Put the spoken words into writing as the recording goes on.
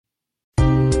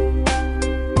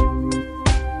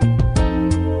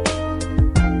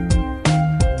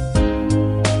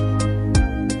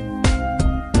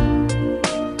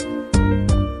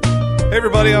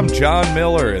everybody, I'm John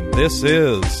Miller, and this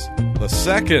is the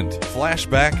second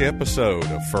flashback episode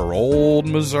of For Old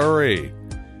Missouri.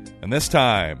 And this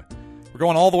time, we're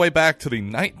going all the way back to the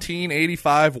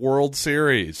 1985 World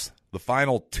Series, the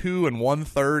final 2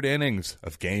 1/3 innings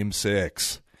of Game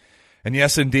 6. And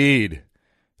yes, indeed,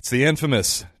 it's the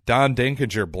infamous Don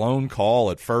Denkinger blown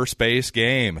call at first base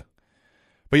game.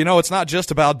 But you know, it's not just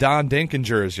about Don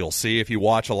Denkinger, as you'll see if you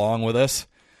watch along with us.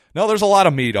 No, there's a lot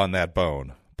of meat on that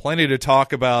bone. Plenty to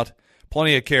talk about,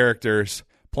 plenty of characters,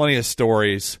 plenty of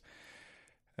stories,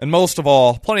 and most of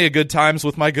all, plenty of good times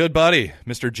with my good buddy,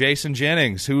 Mr. Jason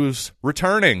Jennings, who's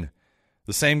returning.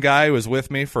 The same guy who was with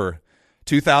me for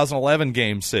 2011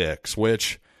 Game 6,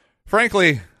 which,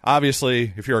 frankly,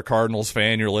 obviously, if you're a Cardinals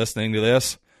fan, you're listening to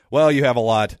this, well, you have a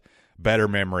lot better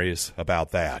memories about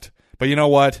that. But you know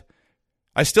what?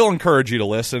 I still encourage you to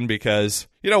listen because,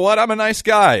 you know what? I'm a nice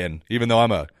guy, and even though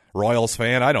I'm a Royals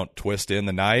fan, I don't twist in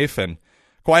the knife, and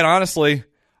quite honestly,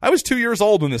 I was 2 years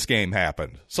old when this game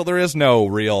happened, so there is no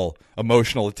real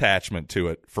emotional attachment to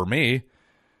it for me.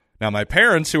 Now, my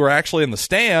parents, who are actually in the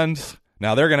stands,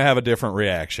 now they're going to have a different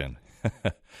reaction.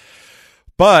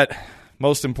 But,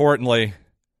 most importantly,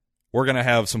 we're going to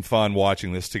have some fun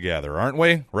watching this together, aren't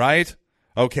we? Right?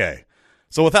 Okay.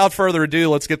 So without further ado,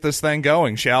 let's get this thing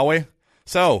going, shall we?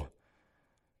 So,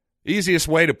 easiest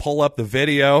way to pull up the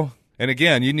video. And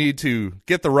again, you need to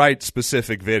get the right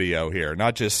specific video here,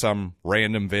 not just some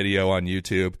random video on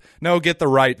YouTube. No, get the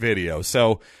right video.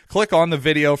 So click on the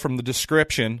video from the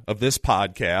description of this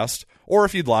podcast, or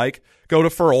if you'd like, go to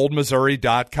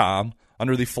foroldmissouri.com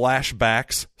under the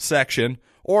flashbacks section,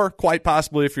 or quite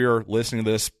possibly if you're listening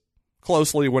to this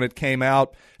closely when it came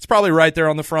out, it's probably right there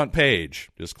on the front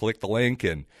page. Just click the link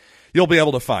and you'll be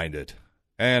able to find it.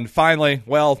 And finally,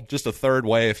 well, just a third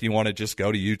way if you want to just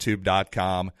go to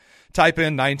youtube.com. Type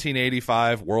in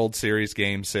 1985 World Series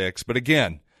Game 6. But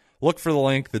again, look for the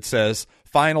link that says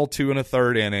Final 2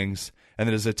 1/3 innings and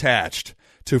that is attached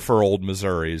to For Old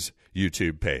Missouri's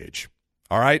YouTube page.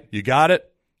 All right, you got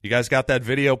it? You guys got that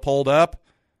video pulled up?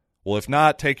 Well, if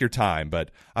not, take your time.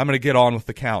 But I'm going to get on with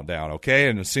the countdown, okay?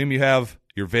 And assume you have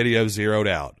your video zeroed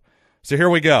out. So here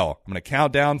we go. I'm going to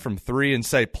count down from 3 and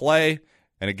say play.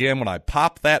 And again, when I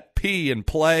pop that P and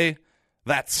play,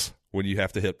 that's when you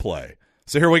have to hit play.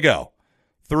 So here we go.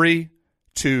 3,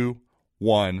 2,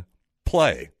 1,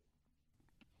 play.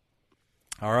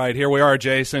 All right, here we are,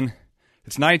 Jason.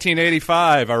 It's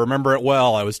 1985. I remember it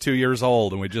well. I was 2 years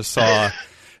old, and we just saw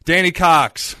Danny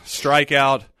Cox strike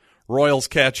out Royals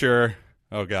catcher.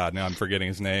 Oh, God, now I'm forgetting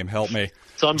his name. Help me.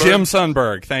 Sundberg. Jim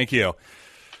Sundberg, thank you.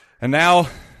 And now,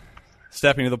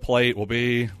 stepping to the plate will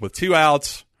be, with 2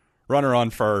 outs, runner on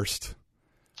first,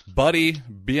 Buddy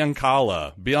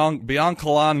Biancala.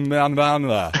 Biancala.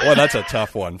 Well, that's a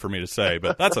tough one for me to say,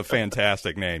 but that's a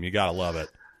fantastic name. You got to love it.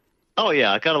 Oh,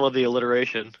 yeah. I kind of love the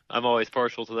alliteration. I'm always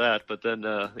partial to that. But then,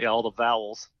 all the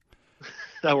vowels.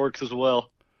 That works as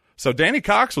well. So Danny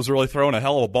Cox was really throwing a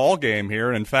hell of a ball game here.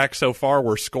 And in fact, so far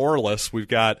we're scoreless. We've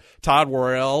got Todd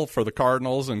Worrell for the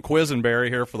Cardinals and Quisenberry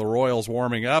here for the Royals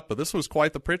warming up. But this was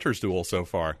quite the pitcher's duel so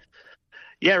far.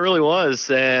 Yeah, it really was,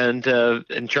 and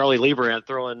Charlie Leibrandt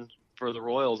throwing for the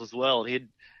Royals as well. And he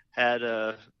had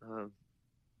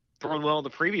thrown well in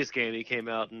the previous game. He came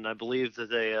out, and I believe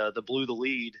that they blew the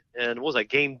lead. And what was that,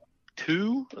 Game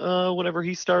 2? Whenever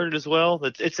he started as well.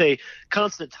 It's a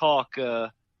constant talk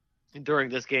during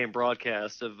this game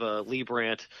broadcast of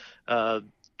Leibrandt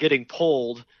getting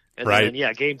pulled. And right.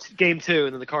 Then, game 2,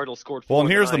 and then the Cardinals scored 4. Well,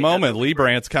 and here's the moment.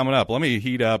 Leibrandt's coming up. Let me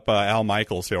heat up Al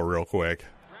Michaels here real quick.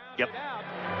 Yep.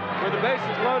 With the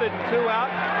bases loaded and 2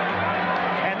 out.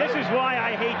 And this is why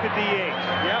I hate the DH.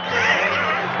 Yep.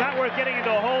 It's not worth getting into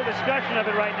a whole discussion of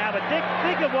it right now, but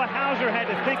think of what Hauser had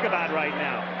to think about right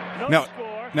now.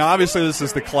 Now, obviously, this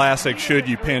is the classic should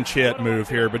you pinch hit move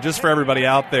here, but just for everybody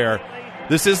out there,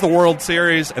 this is the World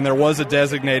Series, and there was a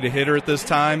designated hitter at this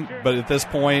time, but at this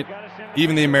point,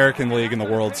 even the American League and the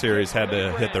World Series had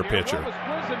to hit their pitcher.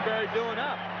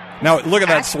 Now, look at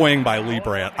that swing by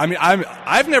Leibrandt. I mean,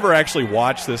 I've never actually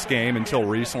watched this game until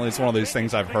recently. It's one of these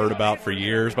things I've heard about for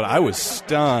years, but I was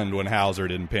stunned when Hauser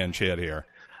didn't pinch hit here.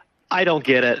 I don't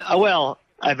get it. Well,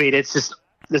 I mean, it's just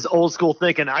this old school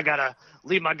thinking, I got to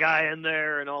leave my guy in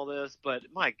there and all this. But,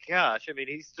 my gosh, I mean,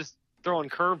 he's just throwing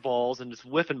curveballs and just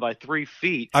whiffing by 3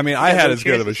 feet. I mean, I had as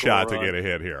good of a shot to get a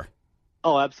hit here.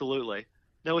 Oh, absolutely.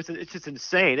 No, it's just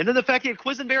insane. And then the fact he had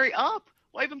Quisenberry up.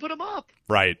 Why even put him up?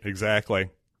 Right,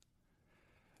 exactly.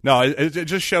 No, it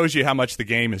just shows you how much the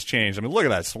game has changed. I mean, look at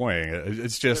that swing.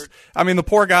 It's just, I mean, the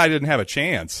poor guy didn't have a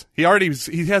chance. He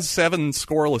has 7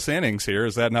 scoreless innings here.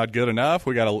 Is that not good enough?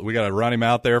 We got to run him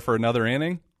out there for another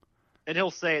inning. And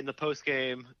he'll say in the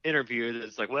post-game interview that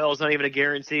it's like, well, it's not even a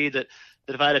guarantee that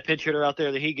if I had a pinch hitter out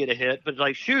there that he'd get a hit. But,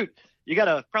 like, shoot, you got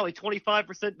a probably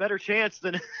 25% better chance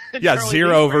than yeah, Charlie 0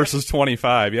 Leibrandt. versus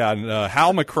 25. Yeah, and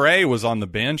Hal McRae was on the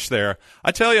bench there.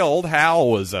 I tell you, old Hal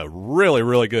was a really,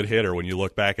 really good hitter when you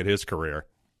look back at his career.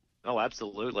 Oh,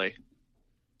 absolutely.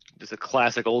 Just a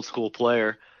classic old-school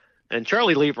player. And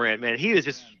Charlie Leibrandt, man, he was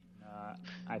just –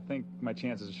 I think my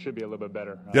chances should be a little bit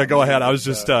better. Yeah, go ahead. I was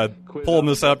just pulling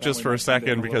this up just for a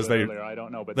second because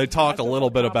they talk a little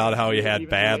bit about how he had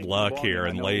bad luck here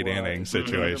in late inning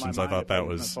situations. I thought that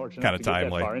was kind of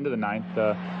timely. Far into the ninth,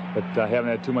 but I haven't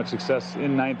had too much success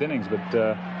in ninth innings. But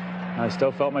I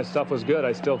still felt my stuff was good.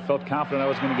 I still felt confident I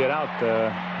was going to get out.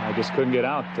 I just couldn't get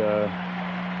out.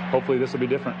 Hopefully this will be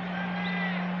different.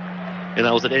 And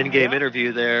that was an in-game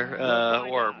interview there,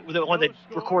 or the one they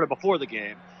recorded before the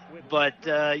game. But,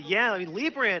 yeah, I mean,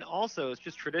 Leibrandt also is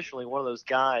just traditionally one of those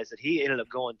guys that he ended up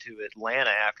going to Atlanta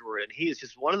afterward. And he is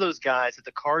just one of those guys that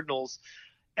the Cardinals,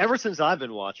 ever since I've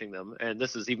been watching them, and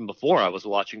this is even before I was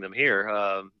watching them here,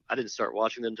 I didn't start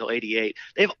watching them until 88,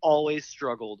 they've always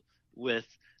struggled with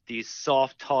these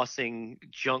soft-tossing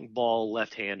junk ball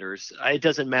left-handers. It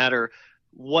doesn't matter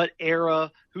what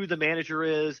era, who the manager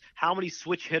is, how many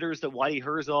switch hitters that Whitey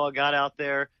Herzog got out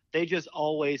there. They just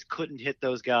always couldn't hit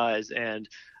those guys. And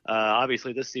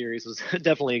obviously this series was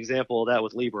definitely an example of that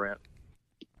with Leibrandt.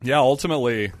 Yeah,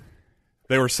 ultimately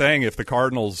they were saying if the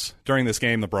Cardinals, during this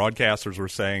game, the broadcasters were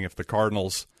saying if the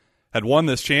Cardinals had won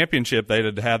this championship, they'd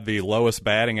have had the lowest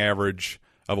batting average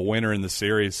of a winner in the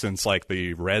series since like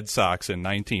the Red Sox in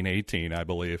 1918, I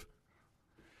believe.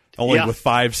 Only with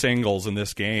 5 singles in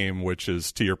this game, which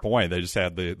is, to your point, they just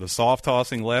had the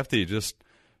soft-tossing lefty just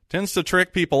tends to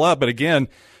trick people up. But again,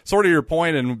 sort of your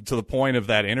point and to the point of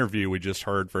that interview we just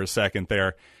heard for a second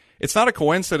there, it's not a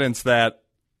coincidence that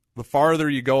the farther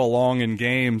you go along in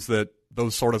games that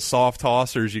those sort of soft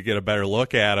tossers, you get a better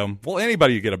look at them. Well,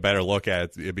 anybody you get a better look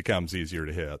at, it becomes easier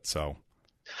to hit. So,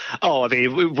 oh, I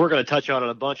mean, we're going to touch on it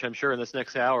a bunch, I'm sure, in this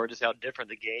next hour, just how different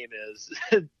the game is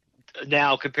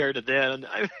now compared to then.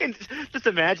 I mean, just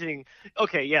imagining,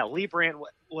 okay, yeah, Leibrandt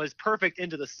was perfect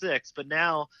into the 6th, but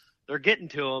now they're getting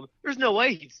to him. There's no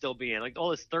way he'd still be in. Like all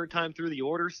this third time through the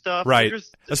order stuff. Right.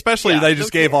 Especially they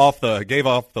just gave off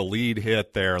the lead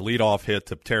hit there, leadoff hit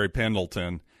to Terry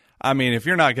Pendleton. I mean, if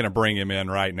you're not going to bring him in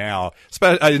right now,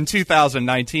 in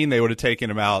 2019 they would have taken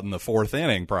him out in the 4th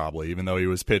inning probably, even though he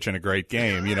was pitching a great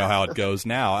game. You know how it goes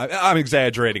now. I'm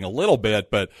exaggerating a little bit,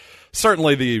 but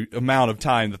certainly the amount of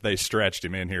time that they stretched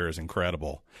him in here is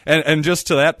incredible. And just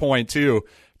to that point too,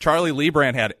 Charlie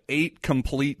Leibrandt had 8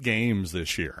 complete games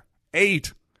this year.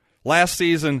 8. Last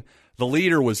season, the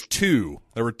leader was 2.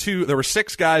 There were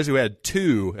 6 guys who had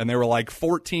 2, and there were like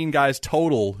 14 guys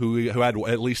total who had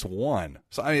at least 1.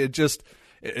 So I mean,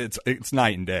 it's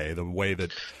night and day the way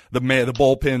that the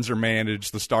bullpens are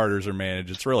managed, the starters are managed.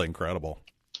 It's really incredible.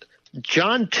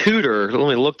 John Tudor, let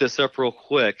me look this up real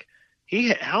quick.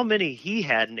 How many he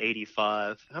had in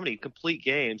 85? How many complete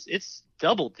games? It's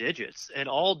double digits, and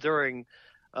all during.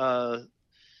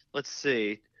 Let's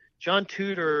see. John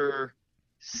Tudor,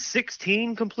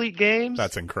 16 complete games.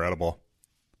 That's incredible.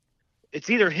 It's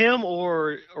either him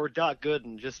or Doc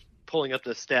Gooden, just pulling up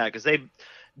the stat, because they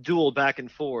dueled back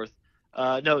and forth.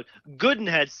 No, Gooden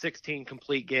had 16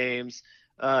 complete games.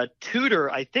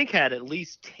 Tudor, I think, had at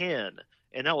least 10,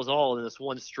 and that was all in this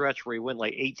one stretch where he went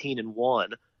like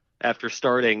 18-1 after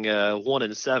starting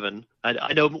 1-7.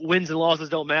 I know wins and losses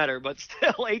don't matter, but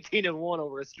still 18-1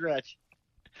 over a stretch.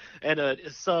 And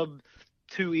a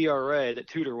sub-2 ERA that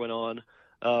Tudor went on.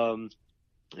 I'm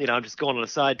just going on a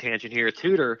side tangent here.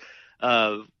 Tudor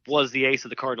was the ace of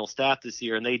the Cardinal staff this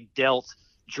year, and they dealt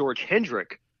George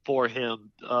Hendrick for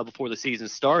him before the season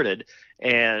started.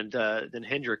 And then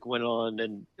Hendrick went on,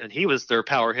 and he was their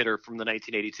power hitter from the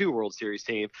 1982 World Series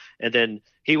team. And then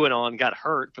he went on, got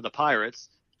hurt for the Pirates.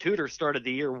 Tudor started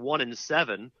the year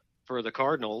 1-7 for the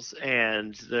Cardinals,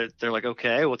 and they're like,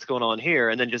 okay, what's going on here?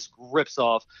 And then just rips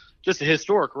off just a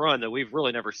historic run that we've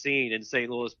really never seen in St.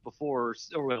 Louis before,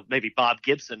 or maybe Bob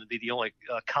Gibson would be the only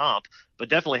comp, but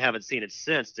definitely haven't seen it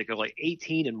since, to go like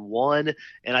 18-1,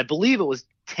 and I believe it was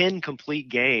 10 complete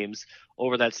games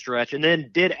over that stretch, and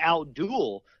then did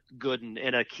outduel Gooden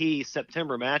in a key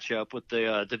September matchup with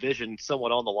the division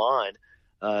somewhat on the line,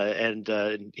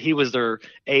 and he was their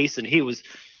ace, and he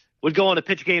would go on to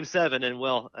pitch Game 7, and,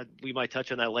 well, we might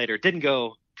touch on that later. It didn't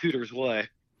go Tudor's way.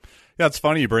 Yeah, it's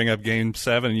funny you bring up Game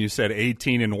 7 and you said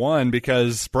 18-1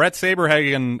 because Brett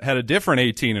Saberhagen had a different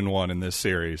 18-1 in this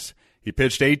series. He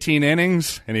pitched 18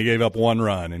 innings, and he gave up 1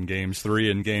 run in Games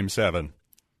 3 and Game 7.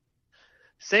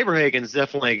 Saberhagen's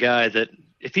definitely a guy that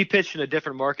if he pitched in a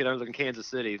different market other than Kansas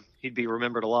City, he'd be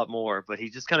remembered a lot more. But he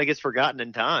just kind of gets forgotten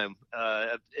in time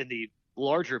in the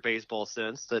larger baseball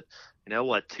sense that,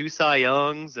 2 Cy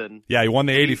Youngs. And yeah, he won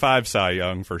the 85 Cy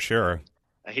Young for sure.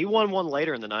 He won one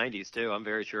later in the 90s, too. I'm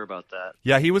very sure about that.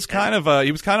 Yeah, he was kind of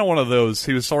one of those.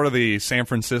 He was sort of the San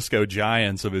Francisco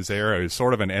Giants of his era. He was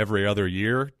sort of an every other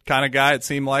year kind of guy, it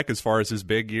seemed like, as far as his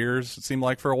big years, it seemed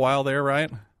like for a while there, right?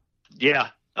 Yeah.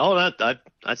 Oh, I'd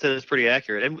say that's pretty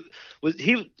accurate. And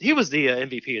he was the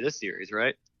MVP of this series,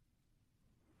 right?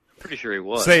 Pretty sure he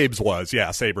was. Sabes was, yeah,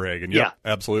 Saberhagen. Yep, yeah,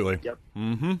 absolutely. Yep.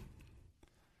 Mm-hmm.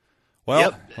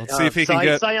 Well, let's see if he can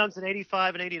get Cy Young's in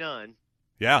 85 and 89.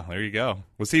 Yeah, there you go.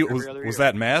 Was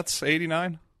that Matt's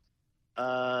 89?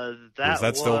 Was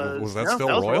that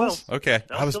still Royals? Okay,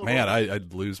 Royals.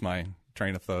 I'd lose my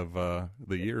train of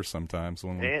the years sometimes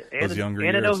when those younger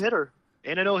years.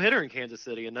 And a no-hitter in Kansas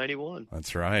City in 91.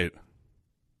 That's right.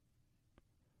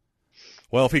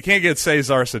 Well, if he can't get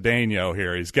Cesar Cedeno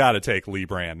here, he's got to take Lee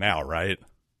Brand now, right?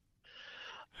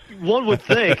 One would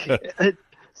think.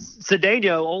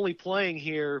 Cedeno only playing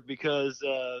here because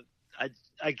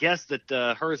I guess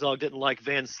that Herzog didn't like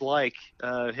Van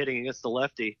Slyke hitting against the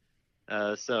lefty.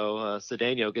 So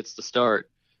Cedeno gets the start.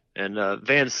 And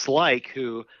Van Slyke,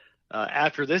 who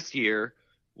after this year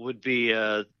would be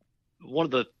one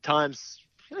of the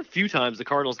few times the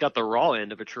Cardinals got the raw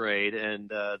end of a trade,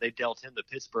 and they dealt him to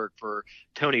Pittsburgh for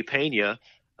Tony Pena.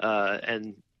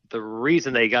 And the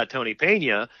reason they got Tony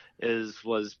Pena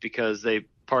was because they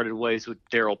parted ways with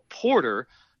Darrell Porter,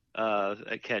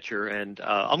 a catcher, and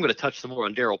I'm going to touch some more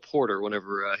on Darrell Porter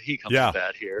whenever he comes to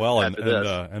bat here. Well,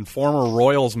 and former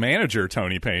Royals manager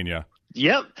Tony Pena.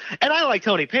 Yep, and I like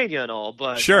Tony Pena and all,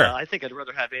 but sure. I think I'd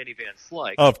rather have Andy Van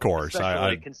Slyke. Of course,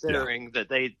 especially considering that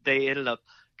they ended up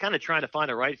kind of trying to find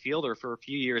a right fielder for a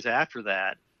few years after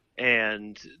that,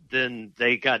 and then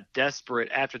they got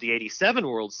desperate after the '87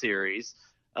 World Series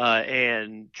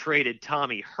and traded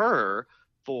Tommy Herr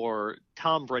for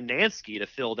Tom Brunansky to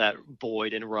fill that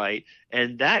void in right,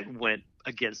 and that went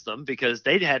against them because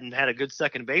they hadn't had a good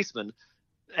second baseman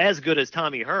as good as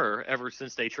Tommy Herr ever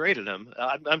since they traded him.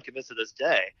 I'm convinced to this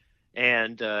day,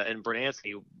 and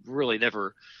Brunansky really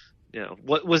never,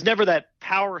 was never that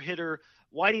power hitter.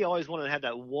 Whitey always wanted to have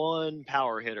that one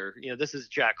power hitter. This is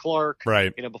Jack Clark.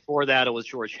 Right. Before that it was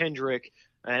George Hendrick,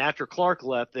 and after Clark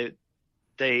left,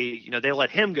 they let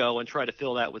him go and try to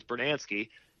fill that with Brunansky.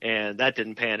 And that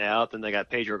didn't pan out. Then they got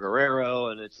Pedro Guerrero,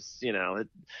 and it's just, it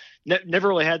never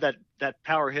really had that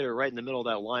power hitter right in the middle of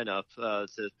that lineup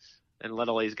and let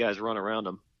all these guys run around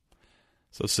him.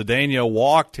 So Cedeno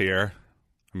walked here.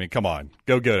 I mean, come on,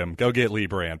 go get him. Go get Lee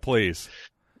Brand, please.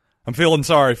 I'm feeling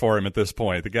sorry for him at this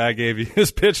point. The guy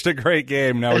has pitched a great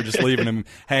game. Now we're just leaving him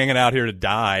hanging out here to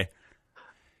die.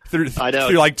 Through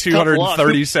like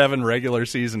 237 regular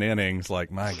season innings.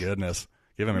 Like, my goodness,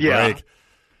 give him a break.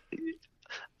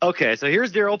 Okay, so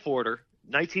here's Darrell Porter,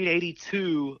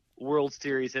 1982 World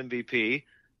Series MVP,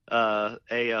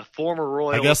 a former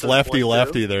Royal. I guess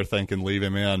lefty, they're thinking leave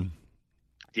him in.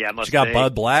 Yeah, you got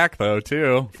Bud Black, though,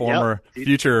 too, former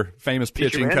future famous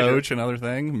pitching coach, another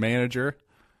thing, manager.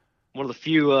 One of the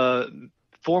few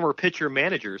former pitcher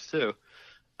managers, too.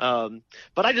 But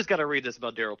I just got to read this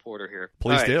about Darrell Porter here.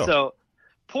 Please do. So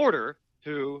Porter,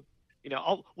 who,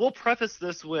 we'll preface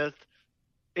this with,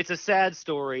 it's a sad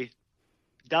story.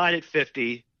 Died at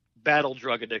 50, battled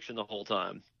drug addiction the whole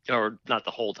time. Or not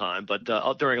the whole time, but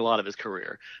during a lot of his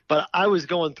career. But I was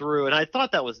going through, and I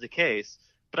thought that was the case,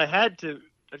 but I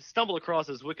stumbled across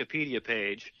his Wikipedia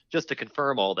page just to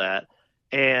confirm all that.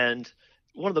 And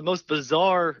one of the most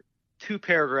bizarre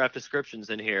 2-paragraph descriptions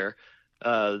in here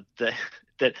that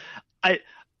I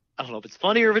don't know if it's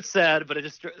funny or if it's sad, but it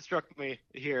just struck me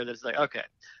here that it's like, okay.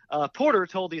 Porter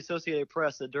told the Associated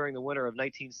Press that during the winter of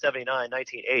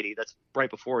 1979-1980, that's right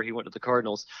before he went to the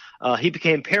Cardinals, he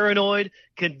became paranoid,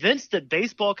 convinced that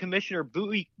baseball commissioner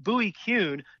Bowie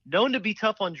Kuhn, known to be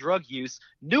tough on drug use,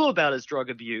 knew about his drug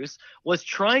abuse, was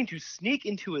trying to sneak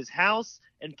into his house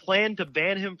and planned to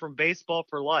ban him from baseball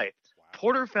for life.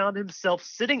 Porter found himself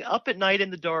sitting up at night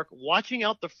in the dark, watching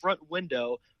out the front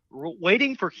window,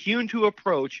 waiting for Kuhn to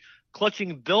approach,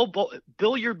 clutching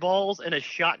billiard balls and a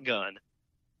shotgun.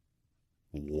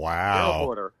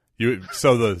 Wow.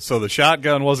 So the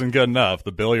shotgun wasn't good enough.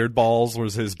 The billiard balls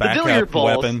was his backup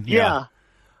weapon. Yeah. In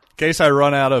case I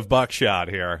run out of buckshot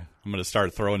here, I'm going to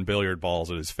start throwing billiard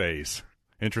balls at his face.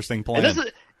 Interesting plan.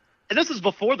 And this is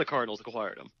before the Cardinals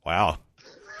acquired him. Wow.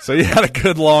 So you had a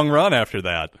good long run after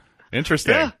that.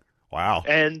 Interesting. Yeah. Wow.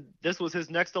 And this was his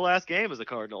next to last game as a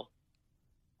Cardinal.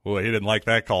 Well, he didn't like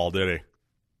that call, did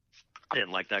he? I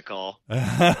didn't like that call.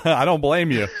 I don't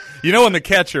blame you. You know, when the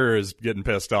catcher is getting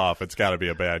pissed off, it's got to be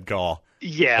a bad call.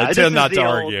 Yeah, I tend not to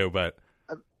argue, but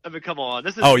I mean, come on.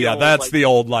 This is that's like, the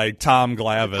old like Tom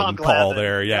Glavine call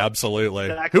there. Yeah, absolutely.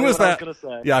 Exactly who was what that? I was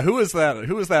gonna say. Yeah, who was that?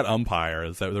 Who was that umpire?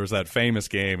 There was that famous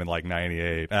game in like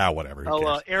 '98. Whatever. Who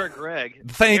cares? Eric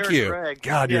Gregg. Thank Eric you. Gregg.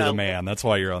 God, you're the man. That's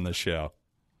why you're on this show.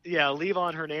 Yeah,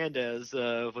 Levon Hernandez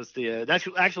was the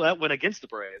actually that went against the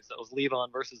Braves. That was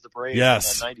Levon versus the Braves.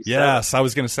 Yes, in 97. yes. I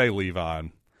was going to say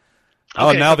Levon.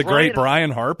 Okay, now so the great Brian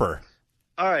Harper.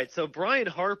 All right, so Brian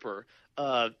Harper,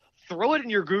 throw it in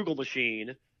your Google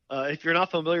machine if you're not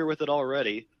familiar with it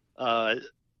already.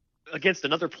 Against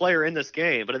another player in this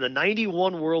game, but in the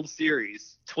 '91 World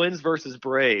Series, Twins versus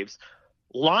Braves,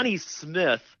 Lonnie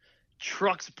Smith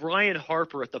trucks Brian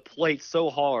Harper at the plate so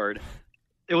hard.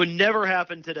 It would never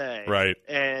happen today. Right.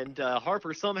 And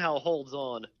Harper somehow holds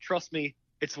on. Trust me,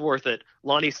 it's worth it.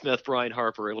 Lonnie Smith, Brian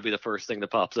Harper, it'll be the first thing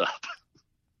that pops up.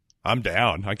 I'm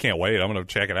down. I can't wait. I'm going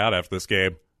to check it out after this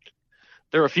game.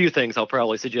 There are a few things I'll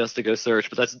probably suggest to go search,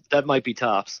 but that might be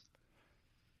tops.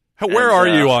 Where are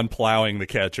you on plowing the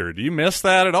catcher? Do you miss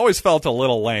that? It always felt a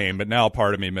little lame, but now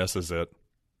part of me misses it.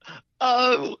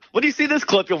 When you see this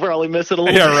clip, you'll probably miss it a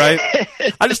little Yeah, bit.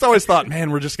 right? I just always thought,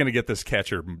 man, we're just going to get this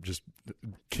catcher just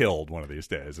killed one of these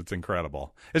days. It's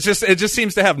incredible. It just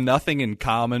seems to have nothing in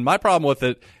common. My problem with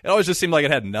it always just seemed like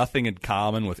it had nothing in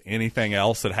common with anything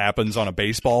else that happens on a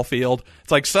baseball field.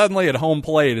 It's like suddenly at home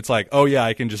plate, it's like, oh, yeah,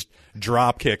 I can just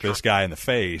drop kick this guy in the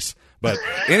face. But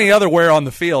any other where on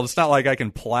the field, it's not like I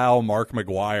can plow Mark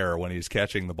McGwire when he's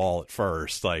catching the ball at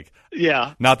first. Like,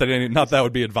 yeah, not that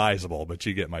would be advisable, but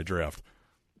you get my drift.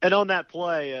 And on that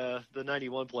play, the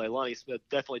 '91 play, Lonnie Smith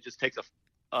definitely just takes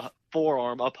a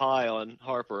forearm up high on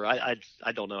Harper. I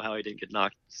don't know how he didn't get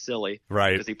knocked silly,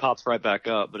 right? Because he pops right back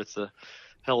up, but it's a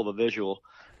hell of a visual.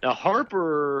 Now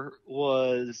Harper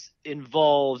was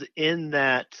involved in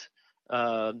that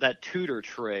Tudor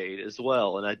trade as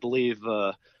well, and I believe.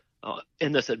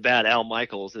 In this at bat, Al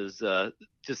Michaels is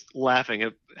just laughing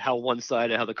at how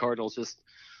one-sided, how the Cardinals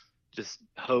just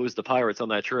hosed the Pirates on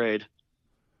that trade.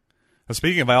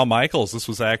 Speaking of Al Michaels, this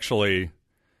was actually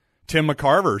Tim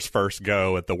McCarver's first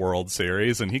go at the World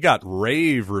Series, and he got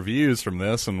rave reviews from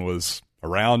this and was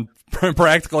around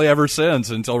practically ever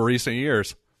since until recent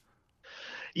years.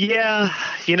 Yeah,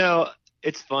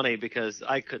 it's funny because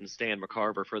I couldn't stand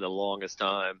McCarver for the longest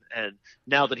time, and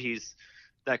now that he's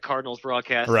that Cardinals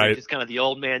broadcaster, right. Just kind of the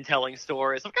old man telling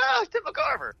stories. Like, Tim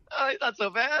McCarver. He's not so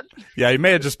bad. Yeah, he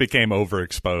may have just became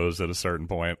overexposed at a certain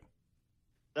point.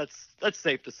 That's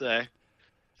safe to say. And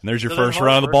there's your first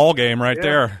run of the ball game right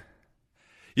there.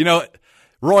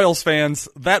 Royals fans,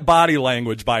 that body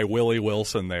language by Willie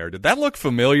Wilson there, did that look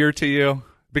familiar to you?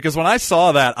 Because when I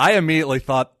saw that, I immediately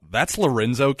thought, that's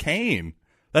Lorenzo Cain.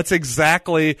 That's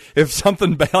exactly,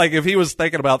 if he was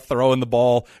thinking about throwing the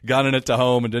ball, gunning it to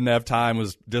home and didn't have time,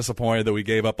 was disappointed that we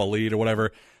gave up a lead or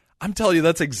whatever, I'm telling you,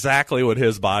 that's exactly what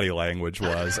his body language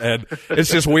was. And it's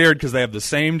just weird because they have the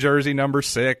same jersey, number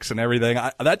 6 and everything.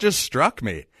 That just struck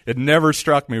me. It never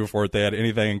struck me before they had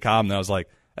anything in common. I was like,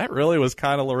 that really was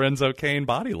kind of Lorenzo Cain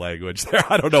body language there.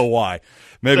 I don't know why.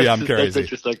 Maybe I'm crazy. That's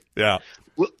interesting. Yeah.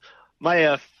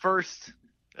 My first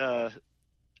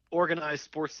organized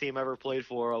sports team I ever played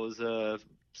for, I was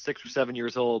 6 or 7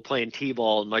 years old playing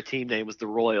t-ball, and my team name was the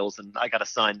Royals, and I got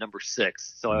assigned number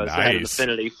 6. So I had an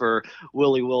affinity for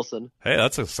Willie Wilson. Hey,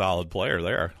 that's a solid player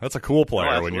there. That's a cool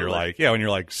player when you're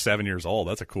like 7 years old.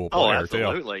 That's a cool player too.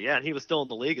 Absolutely. Yeah, and he was still in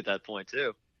the league at that point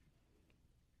too.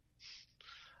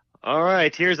 All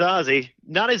right, here's Ozzie.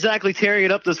 Not exactly tearing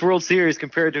it up this World Series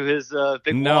compared to his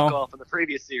big walk-off in the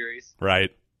previous series. Right.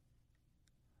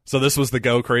 So this was the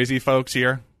Go Crazy Folks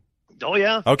year? Oh,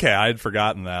 yeah. Okay, I had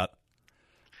forgotten that.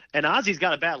 And Ozzie's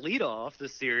got a bad leadoff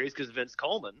this series because Vince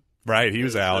Coleman. Right, he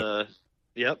was out.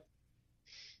 Yep.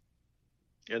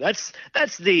 Yeah,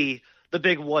 that's the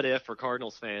big what if for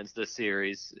Cardinals fans this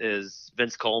series is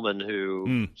Vince Coleman,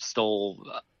 who stole,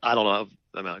 I don't know,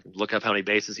 I can look up how many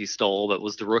bases he stole, but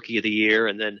was the rookie of the year,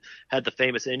 and then had the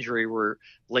famous injury where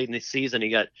late in the season he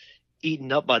got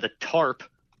eaten up by the tarp,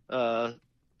 the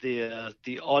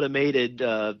automated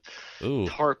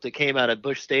tarp that came out of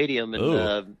Busch Stadium,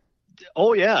 and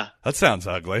oh yeah, that sounds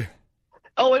ugly.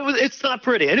 Oh, it's not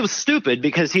pretty, and it was stupid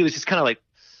because he was just kind of like,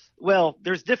 well,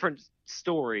 there's different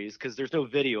stories because there's no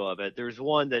video of it. There's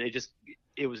one that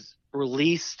it was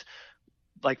released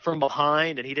like from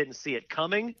behind, and he didn't see it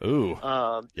coming. Ooh,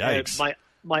 yikes!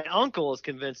 My uncle is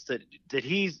convinced that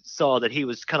he saw that he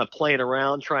was kind of playing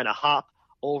around trying to hop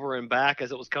over and back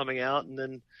as it was coming out,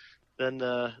 and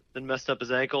then messed up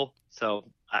his ankle. So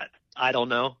I don't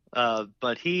know.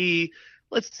 But he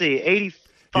let's see, 85.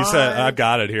 He said, I've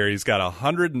got it here. He's got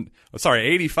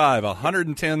 85,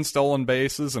 110 stolen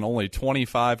bases and only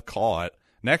 25 caught.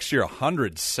 Next year,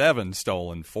 107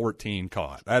 stolen, 14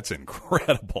 caught. That's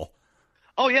incredible.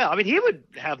 Oh, yeah. I mean, he would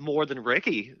have more than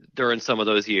Ricky during some of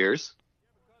those years.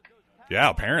 Yeah,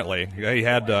 apparently. He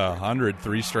had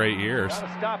 103 straight years. Got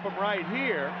to stop him right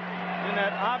here, and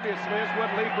that obviously is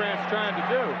what Lee Grant's trying to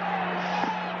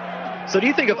do. So do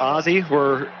you think if Ozzie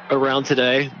were around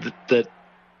today that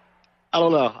I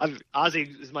don't know.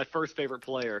 Ozzie is my first favorite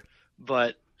player,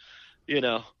 but,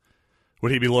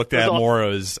 would he be looked at more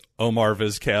as Omar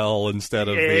Vizquel instead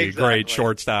of the great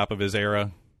shortstop of his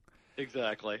era?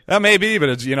 Exactly. That may be, but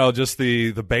it's, just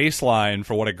the baseline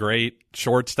for what a great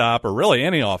shortstop or really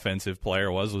any offensive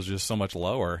player was just so much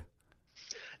lower.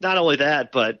 Not only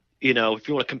that, but, if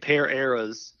you want to compare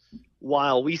eras,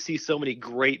 while we see so many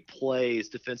great plays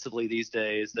defensively these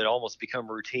days that almost become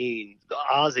routine, the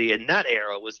Ozzie in that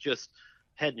era was just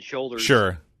head and shoulders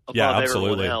above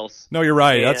absolutely. everyone else. No, you're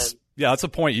right. That's a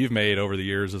point you've made over the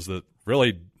years, is that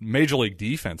really Major League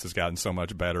defense has gotten so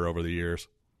much better over the years.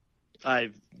 I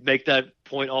make that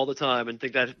point all the time and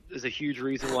think that is a huge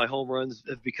reason why home runs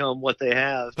have become what they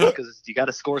have, because you got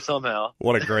to score somehow.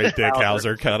 What a great Dick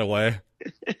Howser cutaway.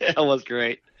 That was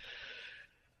great.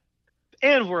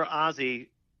 And where Ozzie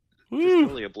just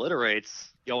really obliterates.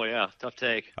 Oh, yeah, tough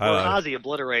take. Where Ozzie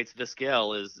obliterates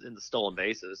Vizquel is in the stolen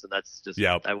bases, and that's just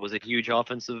that was a huge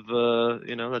offensive.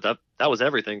 That was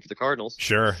everything for the Cardinals.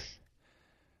 Sure.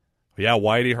 Yeah,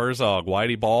 Whitey Herzog,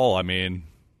 Whitey Ball. I mean,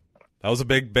 that was a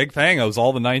big thing. It was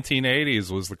all the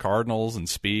 1980s was the Cardinals and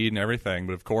speed and everything.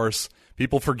 But of course,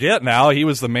 people forget now he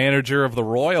was the manager of the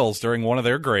Royals during one of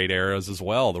their great eras as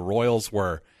well. The Royals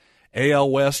were AL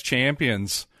West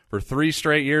champions for 3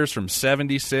 straight years from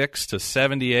 76 to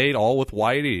 78, all with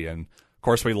Whitey. And, of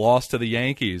course, we lost to the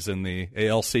Yankees in the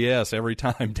ALCS every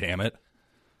time, damn it.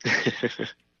 But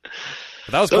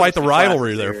that was quite the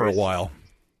rivalry there for a while.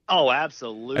 Oh,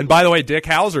 absolutely. And, by the way, Dick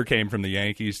Howser came from the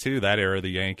Yankees, too, that era of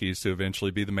the Yankees, to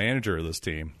eventually be the manager of this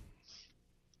team.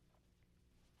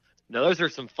 No, those are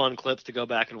some fun clips to go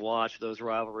back and watch, those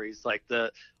rivalries. Like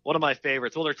one of my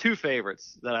favorites. Well, there are 2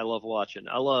 favorites that I love watching.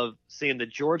 I love seeing the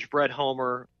George Brett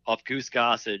homer off Goose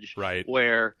Gossage, right?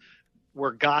 Where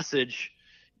Gossage,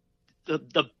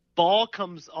 the ball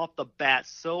comes off the bat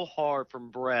so hard from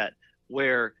Brett,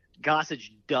 where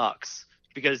Gossage ducks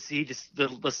because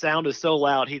the sound is so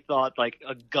loud. He thought like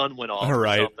a gun went off or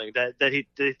something that he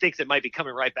thinks it might be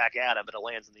coming right back at him, but it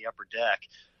lands in the upper deck.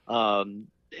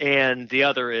 And the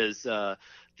other is the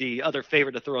other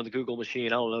favorite to throw on the Google machine.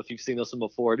 I don't know if you've seen this one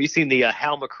before. Have you seen the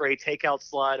Hal McRae takeout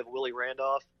slide of Willie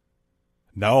Randolph?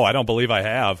 No, I don't believe I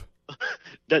have.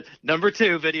 That number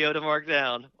 2 video to mark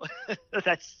down.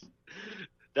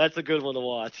 That's a good one to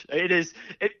watch.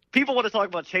 People want to talk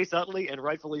about Chase Utley, and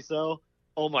rightfully so.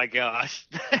 Oh my gosh,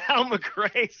 Hal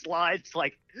McRae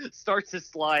starts his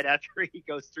slide after he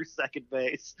goes through second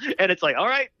base, and it's like, all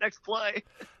right, next play.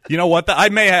 You know what? I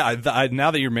may have.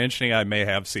 Now that you're mentioning, I may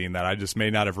have seen that. I just may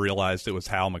not have realized it was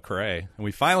Hal McRae. And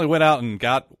we finally went out and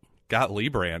got Lee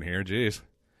Brand here. Jeez.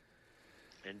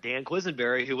 And Dan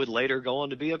Quisenberry, who would later go on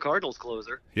to be a Cardinals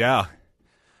closer. Yeah.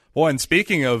 Boy, and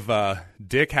speaking of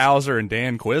Dick Howser and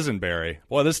Dan Quisenberry,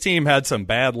 boy, this team had some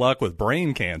bad luck with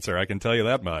brain cancer. I can tell you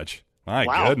that much. My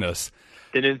goodness.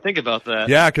 Didn't even think about that.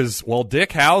 Yeah, because, Dick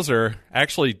Howser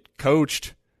actually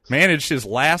managed his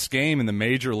last game in the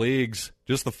major leagues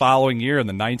just the following year in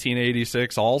the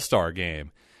 1986 All-Star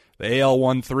game. The AL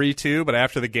won 3-2, but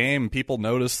after the game, people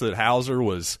noticed that Howser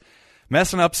was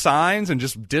messing up signs and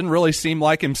just didn't really seem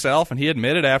like himself, and he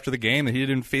admitted after the game that he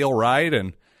didn't feel right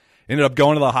and ended up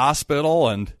going to the hospital,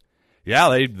 and,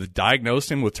 they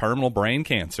diagnosed him with terminal brain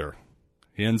cancer.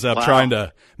 He ends up trying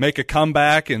to make a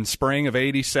comeback in spring of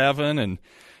 '87 and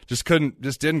just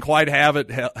didn't quite have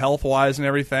it health-wise and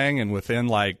everything. And within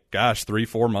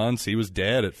 3-4 months, he was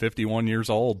dead at 51 years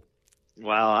old.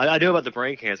 Wow. I knew about the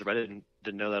brain cancer, but I didn't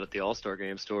know that at the All-Star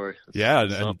game story.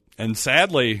 And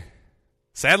sadly,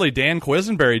 Dan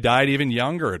Quisenberry died even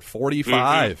younger at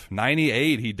 45.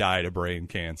 98, he died of brain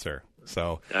cancer.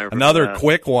 So another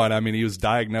quick one. I mean, he was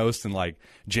diagnosed in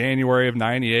January of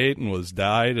 '98 and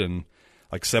died in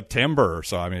September or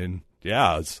so. I mean,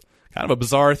 it's kind of a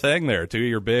bizarre thing there. 2 of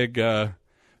your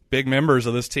big members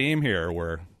of this team here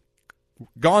were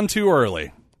gone too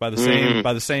early by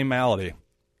the same malady.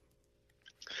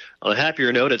 On a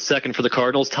happier note, at second for the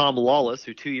Cardinals, Tom Lawless,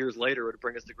 who 2 years later would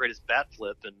bring us the greatest bat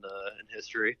flip in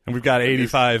history. And we've got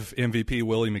 85 MVP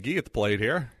Willie McGee at the plate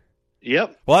here.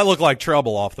 Yep. Well, that looked like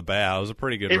trouble off the bat. It was a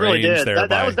pretty good It range really did. there.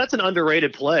 That's an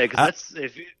underrated play, because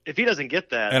if he doesn't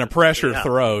get that. And a pressure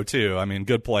throw, too. I mean,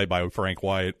 good play by Frank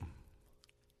White.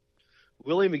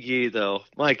 Willie McGee, though,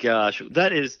 my gosh,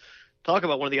 that is – talk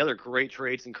about one of the other great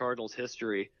trades in Cardinals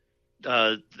history.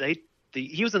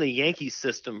 He was in the Yankees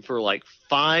system for like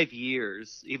 5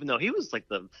 years, even though he was like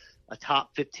a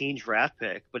top 15 draft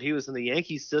pick. But he was in the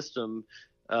Yankees system,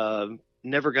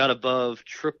 never got above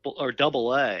triple or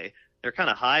double A. They're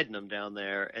kind of hiding him down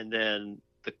there. And then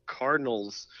the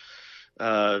Cardinals,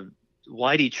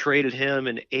 Whitey traded him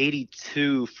in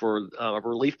 82 for a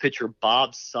relief pitcher,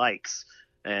 Bob Sykes.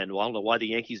 And I don't know why the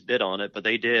Yankees bid on it, but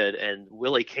they did. And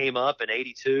Willie came up in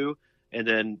 82 and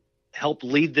then helped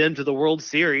lead them to the World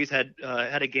Series, had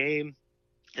a game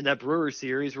in that Brewers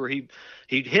series where he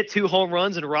hit 2 home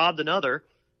runs and robbed another.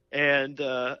 And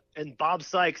Bob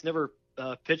Sykes never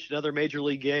pitched another major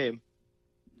league game.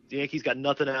 The Yankees got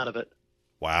nothing out of it.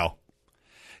 Wow.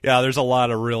 Yeah, there's a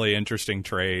lot of really interesting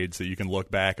trades that you can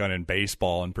look back on in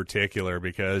baseball in particular,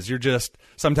 because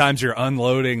sometimes you're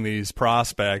unloading these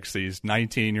prospects, these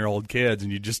 19-year-old kids,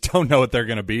 and you just don't know what they're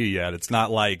going to be yet. It's not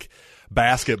like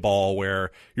basketball where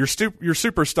your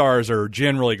superstars are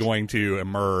generally going to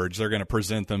emerge. They're going to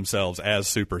present themselves as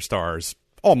superstars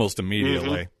almost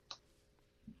immediately.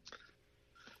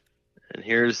 And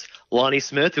here's Lonnie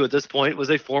Smith, who at this point was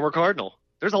a former Cardinal.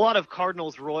 There's a lot of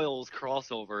Cardinals-Royals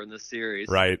crossover in this series.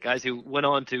 Right. Guys who went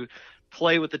on to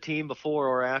play with the team before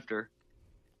or after.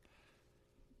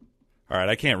 All right,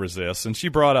 I can't resist. Since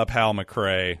you brought up Hal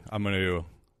McRae, I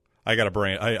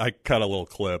cut a little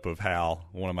clip of Hal,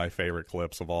 one of my favorite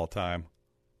clips of all time.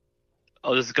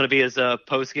 Oh, this is going to be his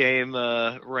post-game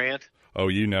rant? Oh,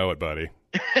 you know it, buddy.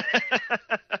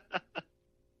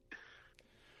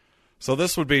 So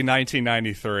this would be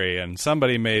 1993, and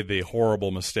somebody made the horrible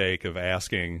mistake of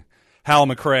asking Hal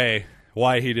McRae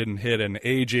why he didn't hit an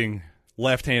aging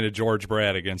left-handed George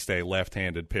Brett against a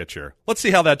left-handed pitcher. Let's see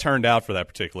how that turned out for that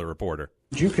particular reporter.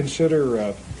 Would you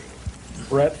consider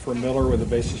Brett for Miller with the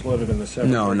bases loaded in the 7th?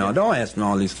 No, don't ask me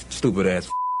all these stupid-ass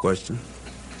questions.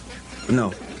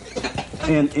 No.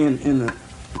 In the...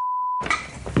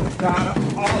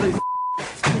 God, all these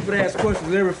stupid-ass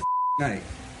questions every night.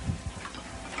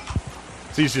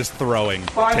 So he's just throwing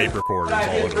tape recorders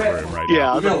all over the room right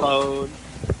now. Yeah, the phone.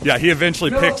 Yeah, he eventually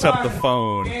picks up the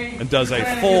phone and does a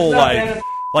full, like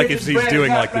if he's doing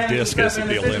like the discus at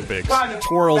the Olympics,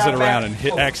 twirls it around and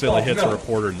accidentally hits a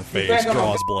reporter in the face,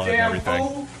 draws blood and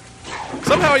everything.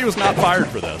 Somehow he was not fired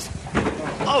for this.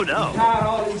 Oh, no.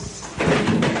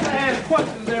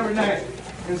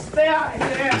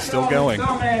 He's still going.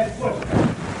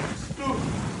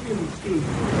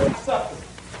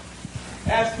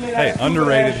 Hey,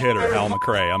 underrated hitter, Hal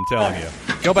McRae, I'm telling you.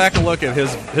 Go back and look at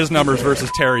his numbers versus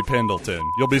Terry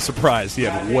Pendleton. You'll be surprised. He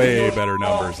had way better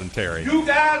numbers than Terry. You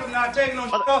guys are not taking no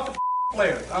shit off the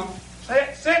players. I'm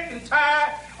sick and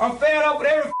tired. I'm fed up with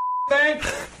everything.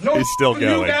 No He's still from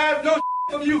going. You guys, no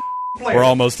from you players. We're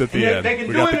almost at the end.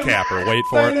 We got the capper. Wait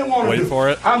for it. Wait for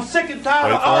it. I'm sick and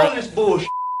tired of all this bullshit.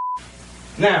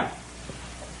 Now,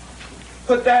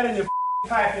 put that in your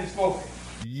pipe and smoke it.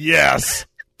 Yes.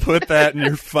 Put that in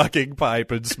your fucking pipe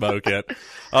and smoke it.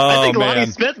 Oh, I think man. Lonnie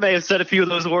Smith may have said a few of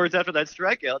those words after that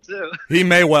strikeout, too. He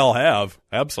may well have.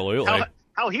 Absolutely.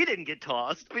 How he didn't get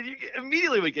tossed. I mean, you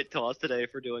immediately would get tossed today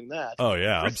for doing that. Oh,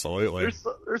 yeah, absolutely.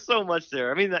 There's so much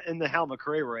there. I mean, in the Hal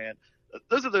McRae rant,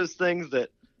 those are those things that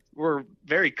were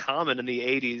very common in the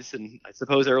 80s and I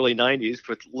suppose early 90s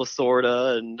with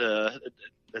Lasorda and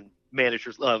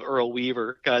managers, Earl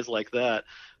Weaver, guys like that.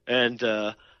 And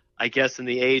I guess in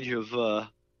the age of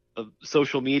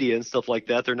social media and stuff like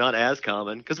that, they're not as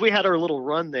common, because we had our little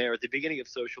run there at the beginning of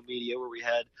social media where we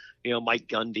had, Mike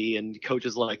Gundy and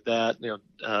coaches like that,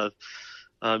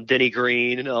 Denny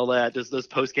Green and all that, just those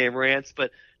post-game rants, but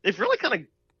they've really kind of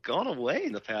gone away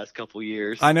in the past couple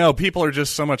years. I know, people are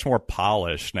just so much more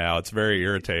polished now. It's very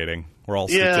irritating. We're all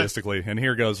statistically, and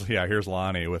here's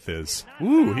Lonnie with his,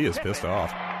 he is pissed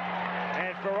off.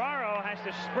 And Ferraro has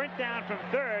to sprint down from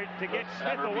third to get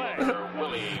Smith away.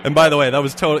 And by the way, that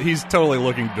was he's totally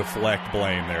looking to deflect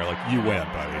blame there. Like, you win,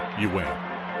 buddy. You win.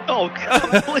 Oh,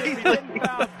 completely.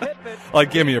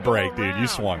 Like, give me a break, dude. You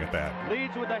swung at that.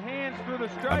 Leads with the hands through the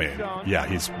strike I mean, zone. yeah,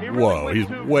 he's He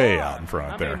way foul. out in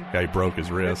front there. Yeah, he broke his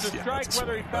wrist. It's a Yeah, strike that's a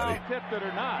whether he swing, foul buddy. tipped it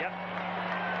or not. Yep.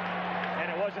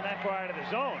 And it wasn't that far out of the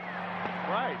zone.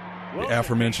 Right. The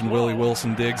aforementioned Willie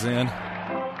Wilson digs in. He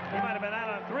might have been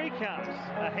out on 3 counts.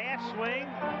 A half swing.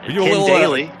 Are you a Ken little,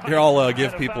 Daly. Here, I'll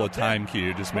give people a time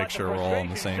cue. Just make sure we're all on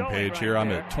the same page here.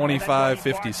 I'm at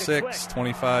 25:56,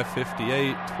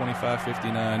 25:58,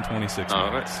 25:59, 26 All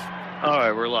right. minutes. All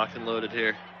right, we're locked and loaded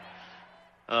here.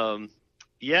 Ken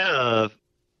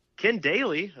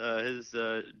Daly, his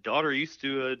daughter used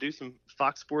to do some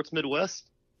Fox Sports Midwest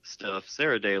stuff.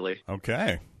 Sarah Daly.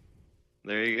 Okay.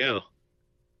 There you go.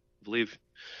 I believe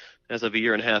as of a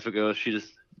year and a half ago, she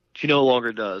no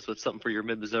longer does. So it's something for your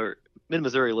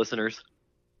Mid-Missouri listeners.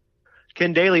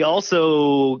 Ken Daly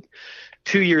also,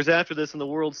 2 years after this in the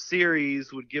World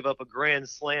Series, would give up a grand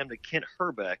slam to Kent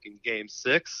Herbeck in Game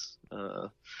 6.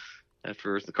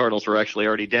 After the Cardinals were actually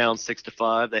already down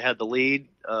 6-5, they had the lead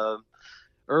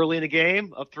early in the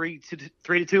game, up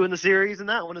 3-2 in the series in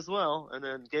that one as well, and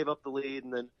then gave up the lead,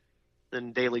 and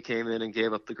then Daly came in and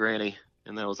gave up the granny,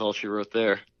 and that was all she wrote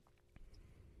there.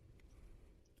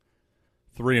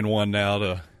 3-1 now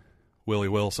to Willie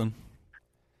Wilson.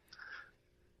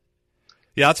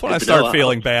 Yeah, that's when I start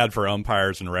feeling bad for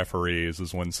umpires and referees,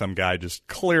 is when some guy just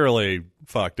clearly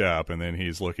fucked up and then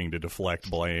he's looking to deflect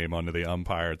blame onto the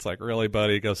umpire. It's like, really,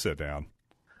 buddy? Go sit down.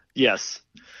 Yes.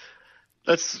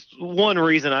 That's one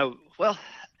reason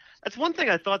that's one thing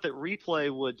I thought that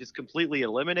replay would just completely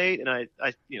eliminate, and I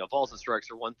balls and strikes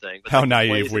are one thing. But how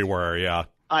naive we were, yeah.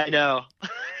 I know.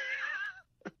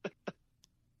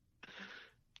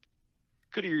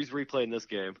 Could have used replay in this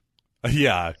game.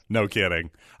 Yeah, no kidding.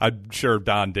 I'm sure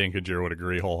Don Dinkinger would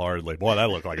agree wholeheartedly. Boy,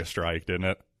 that looked like a strike, didn't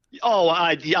it? Oh,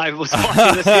 I was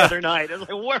watching this the other night. I was like,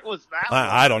 where was that?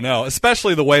 I don't know.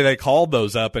 Especially the way they called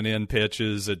those up and in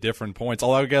pitches at different points.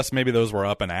 Although I guess maybe those were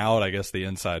up and out. I guess the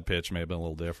inside pitch may have been a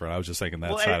little different. I was just thinking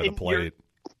that side of the plate.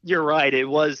 You're right. It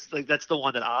was like that's the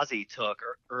one that Ozzie took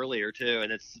earlier too,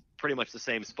 and it's pretty much the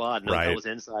same spot. And that was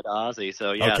inside Ozzie.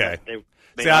 So yeah. Okay.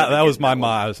 That was my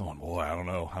mind. I was going, boy, I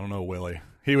don't know, Willie.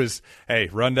 He was, hey,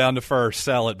 run down to first,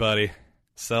 sell it, buddy,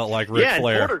 sell it like Ric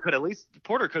Flair.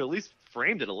 Porter could at least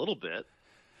framed it a little bit.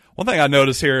 One thing I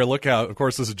noticed here, look how, of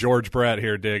course, this is George Brett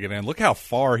here digging in. Look how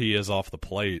far he is off the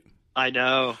plate. I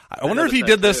know. I wonder if he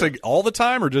did this all the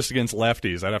time or just against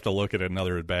lefties. I'd have to look at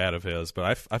another at bat of his,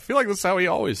 but I feel like that's how he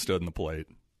always stood in the plate.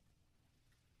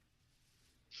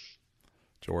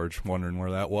 George wondering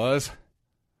where that was.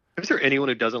 Is there anyone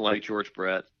who doesn't like George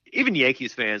Brett? Even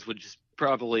Yankees fans would just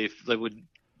probably,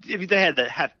 if they had to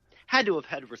have had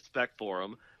respect for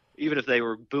him, even if they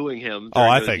were booing him. Oh,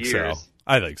 I think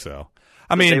so.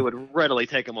 I mean, they would readily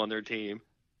take him on their team.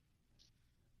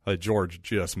 George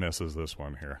just misses this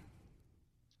one here.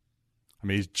 I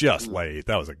mean, he's just late.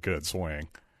 That was a good swing.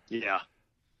 Yeah.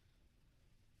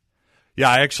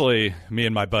 Yeah, me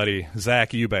and my buddy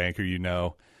Zach Eubank, who you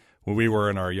know, when we were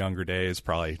in our younger days,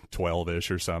 probably 12-ish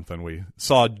or something, we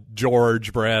saw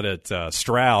George Brett at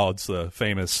Stroud's, the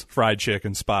famous fried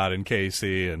chicken spot in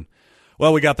KC, and,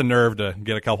 well, we got the nerve to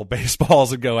get a couple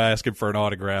baseballs and go ask him for an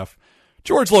autograph.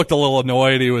 George looked a little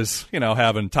annoyed. He was,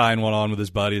 tying one on with his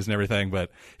buddies and everything,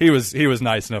 but he was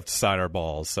nice enough to sign our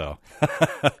balls. So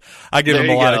I give him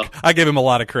a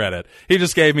lot of credit. He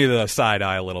just gave me the side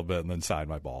eye a little bit and then signed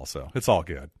my ball. So it's all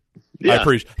good. Yeah. I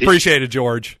appreciate it,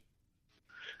 George.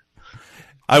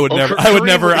 I would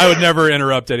never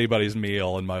interrupt anybody's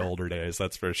meal in my older days.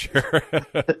 That's for sure.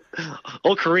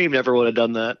 Old Kareem never would have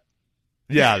done that.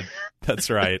 Yeah, that's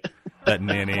right. That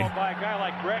ninny. Well, by a guy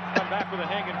like Brett come back with a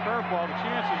hanging curveball, the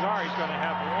chances are he's going to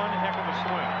have one heck of a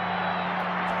swing.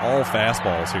 All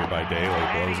fastballs here by Daly.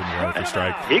 Blows him right for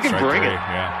strike. He can bring it.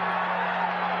 Yeah.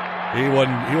 He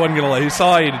wasn't going to let. He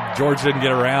saw George didn't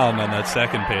get around on that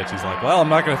second pitch. He's like, well, I'm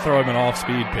not going to throw him an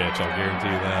off-speed pitch. I'll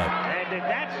guarantee you that. And did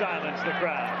that silence the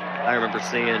crowd? I remember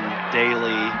seeing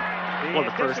Daly. One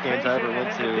of the first games I ever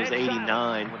went to was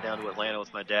 '89. Went down to Atlanta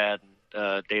with my dad.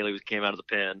 Daly came out of the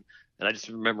pen, and I just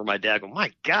remember my dad going,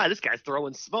 "My God, this guy's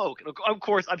throwing smoke!" And of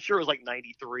course, I'm sure it was like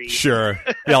 '93. Sure,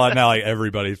 yeah. Now, like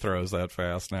everybody throws that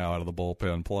fast now out of the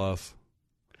bullpen. Plus,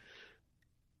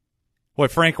 boy,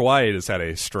 Frank White has had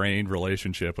a strained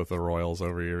relationship with the Royals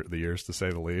over the years, to say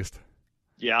the least.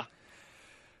 Yeah,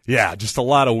 just a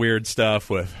lot of weird stuff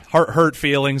with hurt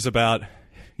feelings about.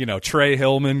 Trey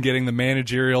Hillman getting the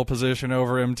managerial position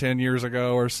over him 10 years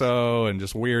ago or so, and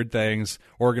just weird things,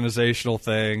 organizational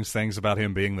things about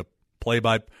him being the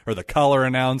the color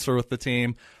announcer with the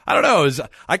team. I don't know.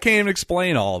 I can't even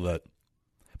explain all of it.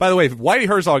 By the way, Whitey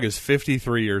Herzog is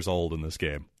 53 years old in this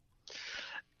game.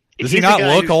 Does he not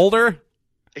look older?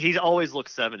 He's always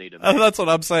looked 70 to me. That's what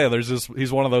I'm saying.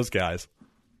 He's one of those guys.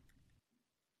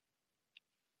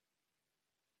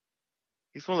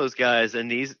 He's one of those guys,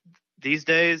 and these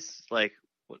days, like,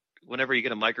 whenever you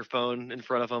get a microphone in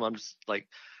front of him, I'm just like,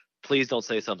 please don't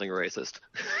say something racist.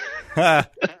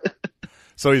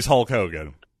 So he's Hulk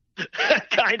Hogan.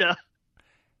 Kinda.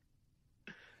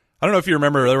 I don't know if you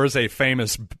remember, there was a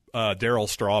famous Darryl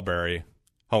Strawberry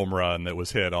home run that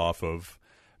was hit off of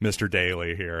Mr.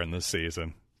 Daly here in this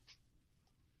season.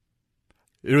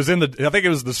 It was I think it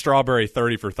was the Strawberry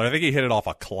 30 for 30. I think he hit it off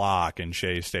a clock in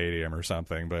Shea Stadium or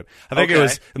something, but I think it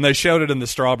was, and they showed it in the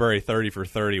Strawberry 30 for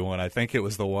 30 one. I think it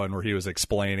was the one where he was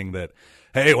explaining that,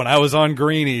 hey, when I was on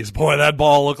greenies, boy, that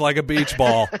ball looked like a beach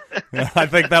ball. I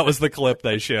think that was the clip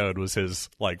they showed, was his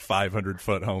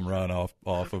 500-foot home run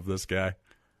off of this guy.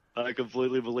 I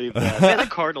completely believe that. Man, the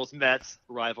Cardinals-Mets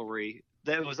rivalry,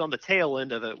 that was on the tail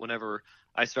end of it whenever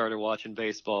I started watching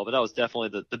baseball, but that was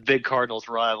definitely the big Cardinals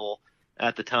rival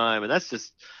at the time, and that's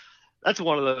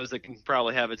one of those that can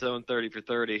probably have its own 30 for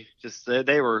 30. Just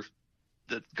they were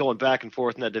going back and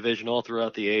forth in that division all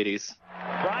throughout the 80s.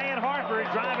 Brian Harper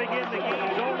driving in the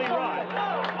game's only run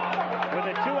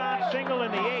with a 2-out single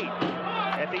in the 8th.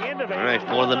 At the end of it, all right,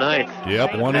 4 of the 9th.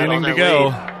 Yep, one inning to go.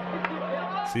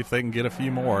 See if they can get a few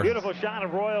more. Beautiful shot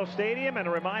of Royal Stadium, and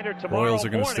a reminder tomorrow Royals are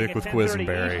going to stick with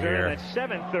Quisenberry here at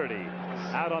 7:30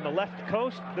 out on the left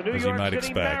coast, the New As York you might City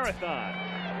expect.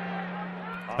 Marathon.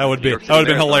 That would have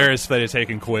been hilarious if they had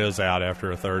taken Quiz out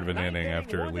after a third of an inning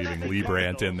after leaving Lee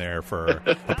Brandt in there for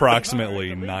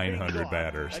approximately 900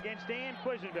 batters. Against Dan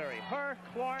Quisenberry, Herr,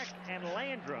 Clark, and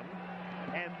Landrum.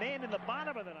 And then in the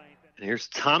bottom of the 9th. And here's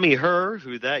Tommy Herr,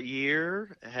 who that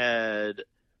year had,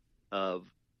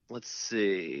 let's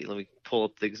see, let me pull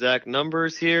up the exact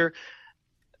numbers here.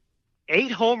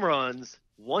 8 home runs,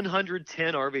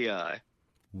 110 RBI.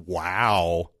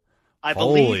 Wow. I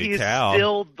believe he's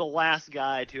still the last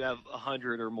guy to have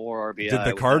 100 or more RBI. Did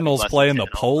the Cardinals play in the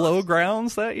Polo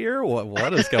Grounds that year?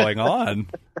 What is going on?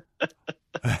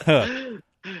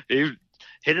 He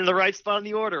hit in the right spot in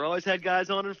the order. Always had guys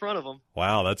on in front of him.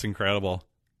 Wow, that's incredible.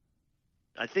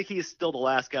 I think he is still the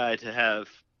last guy to have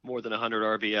more than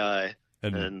 100 RBI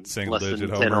and single-digit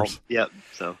less than homers. Yep.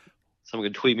 So someone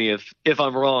can tweet me if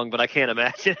I'm wrong, but I can't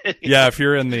imagine it. Yeah, if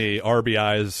you're in the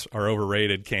RBIs are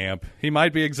overrated camp, he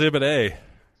might be Exhibit A.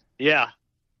 Yeah.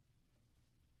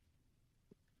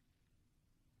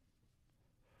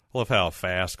 I love how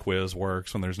fast Quiz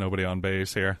works when there's nobody on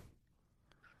base here.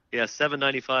 Yeah,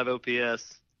 795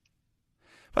 OPS.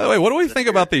 By the way, what do we think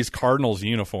about these Cardinals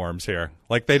uniforms here?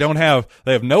 They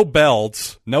have no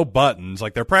belts, no buttons.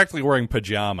 They're practically wearing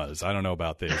pajamas. I don't know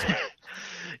about these.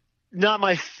 Not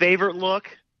my favorite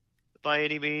look by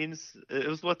any means. It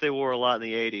was what they wore a lot in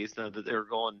the 80s. Now that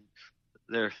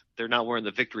they're not wearing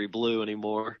the victory blue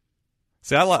anymore.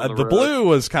 See, the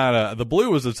blue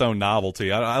was its own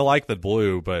novelty. I like the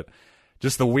blue, but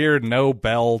just the weird no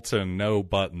belt and no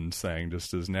buttons thing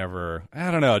just is never,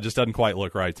 I don't know, it just doesn't quite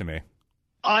look right to me.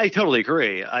 I totally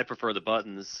agree. I prefer the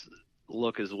buttons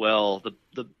look as well.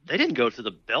 They didn't go to the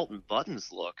belt and buttons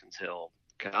look until,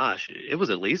 gosh, it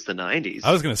was at least the 90s.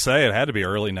 I was going to say it had to be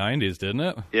early 90s, didn't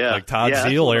it? Yeah. Todd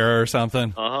Zeile era or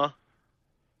something. Uh-huh.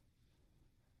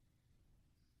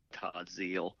 Todd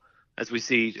Zeile. As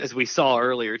we saw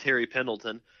earlier, Terry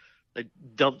Pendleton. They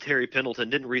dumped Terry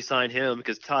Pendleton, didn't re-sign him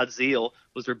because Todd Zeile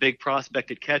was their big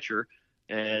prospected catcher,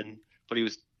 but he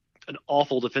was an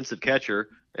awful defensive catcher,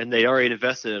 and they already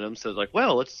invested in him. So it's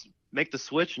well, let's make the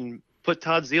switch and put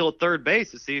Todd Zeile at third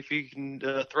base to see if he can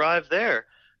thrive there.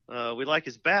 We like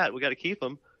his bat. We got to keep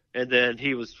him. And then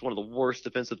he was one of the worst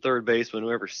defensive third basemen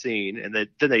we've ever seen. And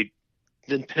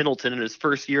then Pendleton in his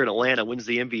first year in Atlanta wins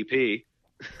the MVP.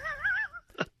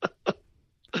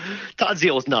 Todd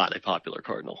Zeile is not a popular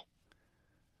Cardinal.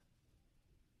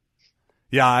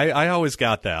 Yeah, I always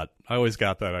got that. I always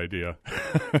got that idea.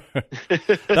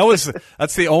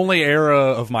 That's the only era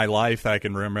of my life I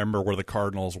can remember where the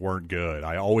Cardinals weren't good.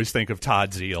 I always think of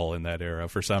Todd Zeile in that era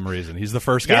for some reason. He's the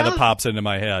first guy that pops into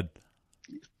my head.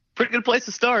 Pretty good place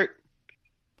to start.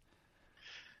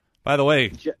 By the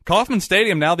way, Kauffman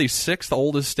Stadium, now the 6th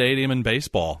oldest stadium in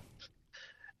baseball.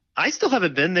 I still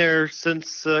haven't been there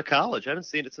since college. I haven't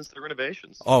seen it since the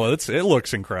renovations. Oh, it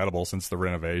looks incredible since the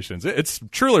renovations. It's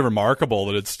truly remarkable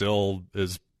that it's still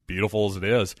as beautiful as it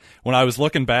is. When I was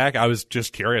looking back, I was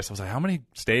just curious. I was like, how many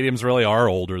stadiums really are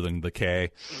older than the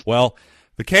K? Well,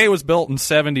 the K was built in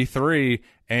 73,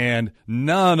 and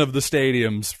none of the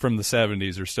stadiums from the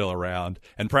 70s are still around,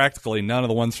 and practically none of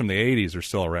the ones from the 80s are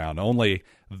still around. Only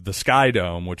the Sky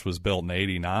Dome, which was built in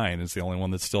 89, is the only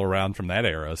one that's still around from that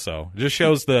era. So it just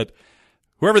shows that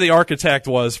whoever the architect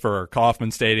was for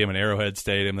Kauffman Stadium and Arrowhead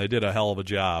Stadium, they did a hell of a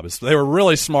job. They were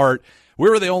really smart. We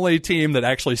were the only team that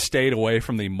actually stayed away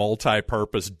from the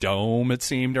multi-purpose dome, it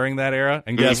seemed, during that era.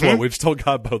 And guess what? We've still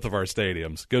got both of our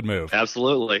stadiums. Good move.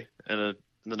 Absolutely. And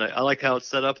then I like how it's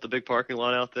set up, the big parking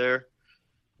lot out there.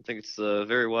 I think it's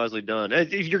very wisely done.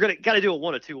 If you're got to do it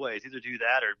one of two ways: either do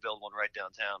that or build one right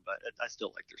downtown. But I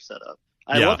still like their setup.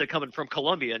 I loved it coming from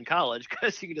Columbia in college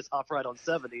because you can just hop right on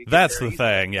 70. That's the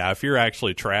thing. Yeah, if you're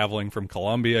actually traveling from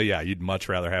Columbia, you'd much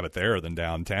rather have it there than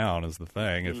downtown. Is the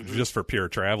thing. It's just for pure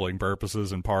traveling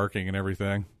purposes and parking and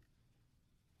everything.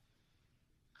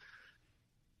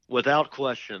 Without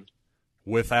question.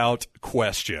 Without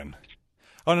question.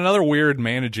 On another weird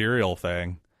managerial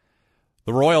thing.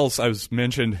 The Royals, I was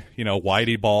mentioned,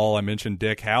 Whitey Ball. I mentioned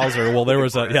Dick Hauser. Well, there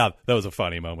was that was a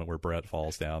funny moment where Brett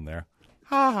falls down there.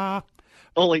 Ha ha.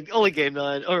 Only game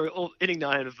 9 or inning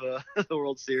 9 of the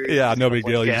World Series. Yeah, no big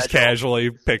deal. He just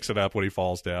casually picks it up when he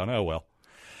falls down. Oh well.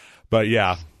 But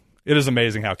yeah, it is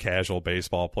amazing how casual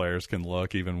baseball players can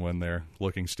look, even when they're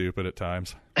looking stupid at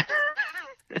times.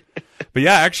 But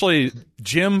yeah, actually,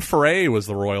 Jim Foray was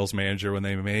the Royals manager when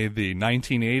they made the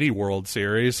 1980 World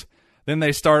Series. Then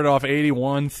they started off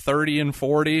 81, 30, and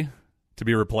 40 to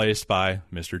be replaced by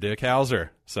Mr. Dick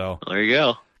Hauser. So there you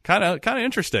go. Kind of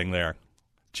interesting there.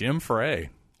 Jim Foray.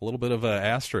 A little bit of an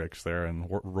asterisk there in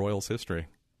Royals history.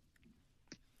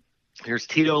 Here's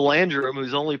Tito Landrum,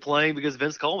 who's only playing because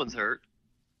Vince Coleman's hurt.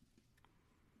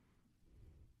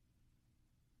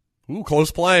 Ooh,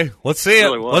 close play. Let's see it.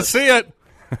 Really Let's see it.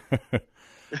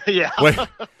 Yeah.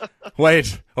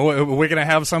 Wait. Are we going to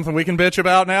have something we can bitch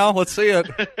about now? Let's see it.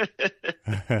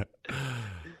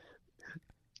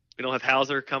 We don't have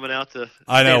Hauser coming out to.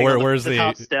 I know. Where's the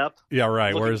top step? Yeah,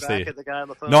 right. Where's back at the guy on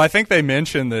the phone? No, I think they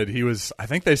mentioned that he was. I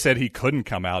think they said he couldn't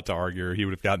come out to argue, or he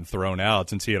would have gotten thrown out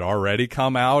since he had already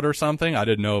come out or something. I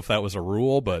didn't know if that was a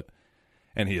rule,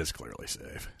 and he is clearly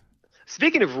safe.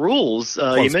 Speaking of rules,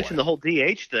 you mentioned the whole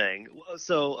DH thing.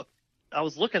 So I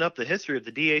was looking up the history of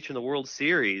the DH in the World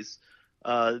Series.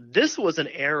 This was an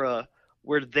era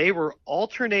where they were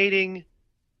alternating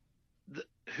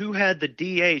who had the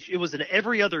DH. It was an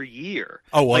every other year.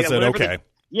 Oh, was it? Okay.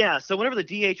 So whenever the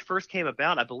DH first came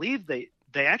about, I believe they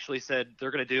actually said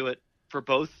they're going to do it for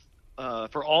both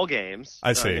for all games.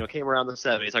 I see. Came around the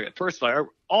 70s. Like first,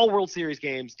 all World Series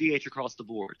games, DH across the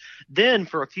board. Then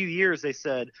for a few years, they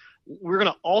said we're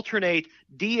going to alternate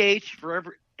DH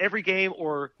for every game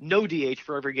or no DH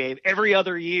for every game every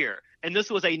other year. And this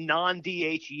was a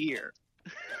non-DH year.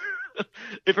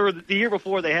 If it were the year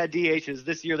before they had DHs,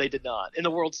 this year they did not in the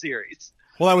World Series.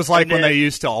 Well, that was like when they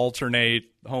used to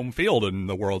alternate home field in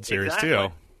the World Series too.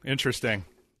 Interesting.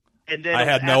 And then I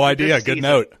had no idea. Good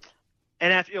note.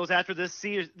 And it was after this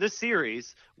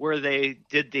series where they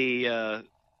did the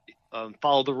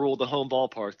follow the rule of the home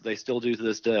ballpark that they still do to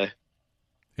this day.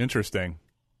 Interesting.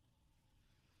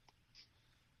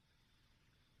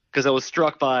 Because I was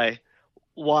struck by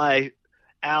why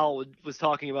Al was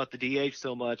talking about the DH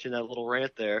so much in that little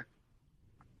rant there.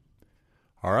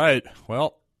 All right.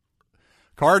 Well,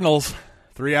 Cardinals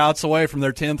 3 outs away from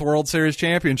their 10th World Series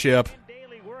championship.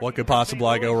 What could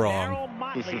possibly go wrong?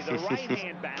 Motley, the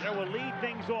right-hand batter, will lead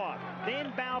things off.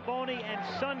 Then Balboni and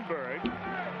Sundberg.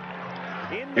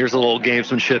 Here's a little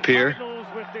gamesmanship here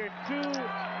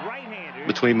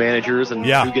between managers and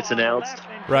who gets announced.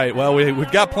 Right. Well,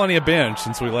 we've got plenty of bench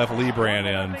since we left Lebrand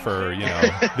in for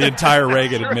the entire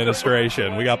Reagan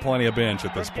administration. We got plenty of bench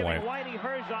at this point. Whitey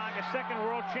Herzog, a second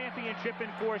world championship in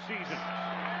 4 seasons.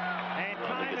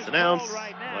 And gets announced.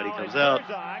 Whitey comes out.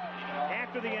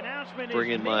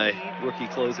 Bring in my rookie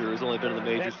closer who's only been in the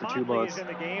majors for 2 months. In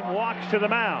the game, walks to the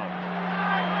mound.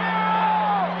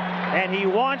 And he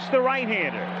wants the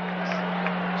right-hander.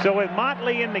 So with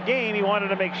Motley in the game, he wanted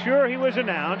to make sure he was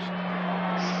announced.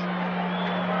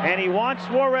 And he wants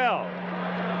Worrell.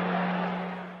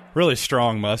 Really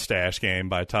strong mustache game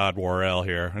by Todd Worrell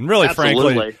here. And really,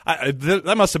 frankly,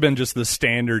 that must have been just the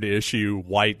standard issue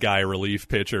white guy relief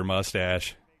pitcher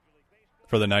mustache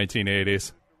for the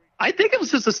 1980s. I think it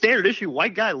was just a standard issue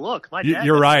white guy look.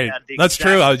 You're right. That's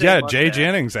true. Yeah, Jay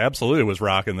Jennings absolutely was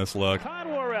rocking this look. Todd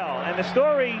Worrell, and the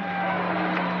story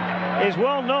is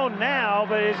well known now,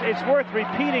 but it's worth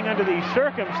repeating under these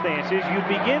circumstances. You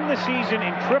begin the season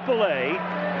in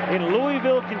AAA in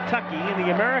Louisville, Kentucky, in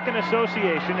the American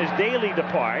Association as Daly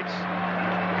departs,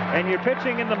 and you're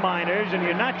pitching in the minors, and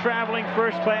you're not traveling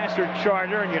first class or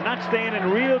charter, and you're not staying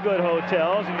in real good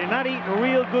hotels, and you're not eating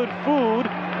real good food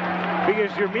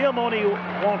because your meal money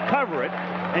won't cover it.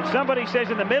 And somebody says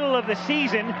in the middle of the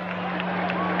season,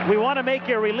 we want to make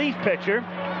you a relief pitcher,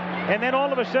 and then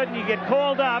all of a sudden you get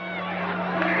called up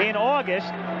in August,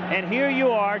 and here you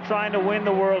are trying to win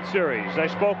the World Series. I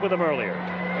spoke with him earlier.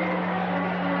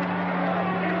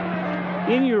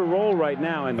 In your role right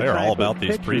now, and they're all about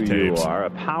these pre-tapes. You are a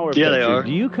power pitcher. They are.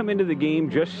 Do you come into the game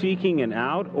just seeking an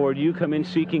out, or do you come in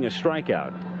seeking a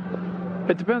strikeout?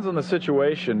 It depends on the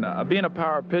situation. Being a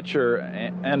power pitcher,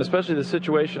 and especially the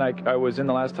situation I was in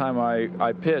the last time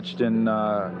I pitched in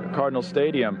Cardinal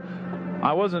Stadium,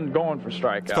 I wasn't going for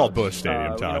strikeouts. It's called Busch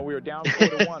Stadium, Todd. We were down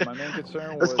 4-1. My main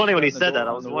concern was. It's funny when he said that.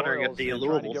 I was was wondering if the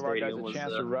Louisville Stadium was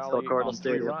still Cardinal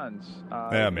Stadium. Runs.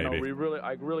 Yeah, maybe.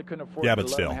 I really couldn't afford but to let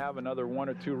still. him have another 1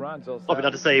 or 2 runs. But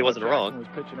not to say he wasn't wrong. He was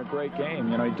pitching a great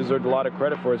game. He deserved a lot of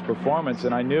credit for his performance,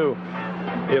 and I knew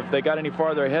if they got any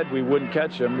farther ahead, we wouldn't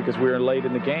catch him because we were late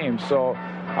in the game. So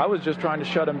I was just trying to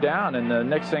shut him down, and the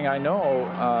next thing I know,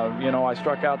 I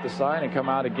struck out the side and come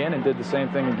out again and did the same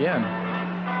thing again.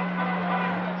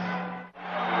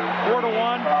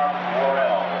 4-1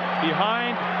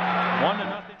 behind,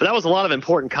 1-0. But that was a lot of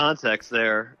important context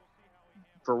there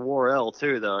for Worrell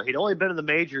too, though. He'd only been in the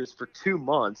majors for 2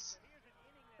 months,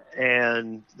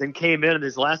 and then came in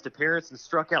his last appearance and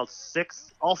struck out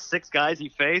all six guys he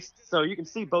faced. So you can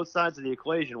see both sides of the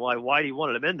equation why Whitey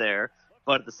wanted him in there.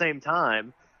 But at the same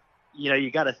time,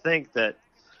 you got to think that,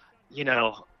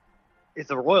 if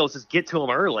the Royals just get to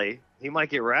him early, he might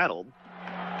get rattled.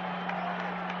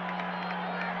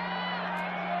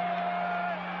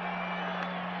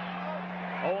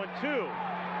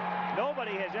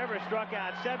 Nobody has ever struck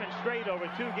out 7 straight over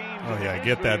 2 games. Oh, yeah,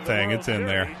 get that thing. It's in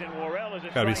there.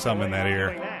 Got to be something in that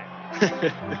ear.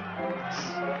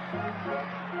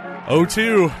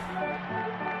 0-2. Well,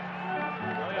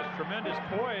 he has tremendous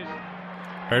poise.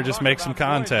 Better just make some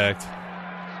contact.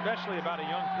 Especially about a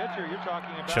young pitcher. You're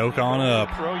talking about choke on up.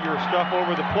 Throw your stuff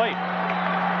over the plate.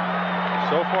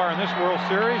 So far in this World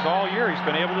Series, all year he's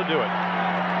been able to do it.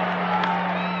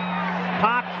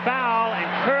 Popped foul and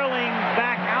curling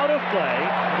back out of play.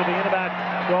 It'll be in about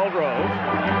 12 rows.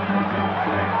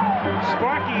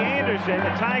 Sparky Anderson, the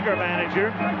Tiger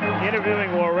manager,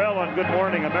 interviewing Worrell on Good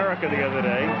Morning America the other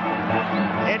day,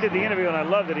 ended the interview, and I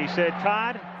love that he said,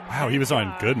 Todd. Wow, he was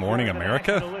on Good Morning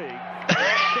America?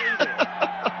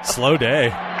 Slow day.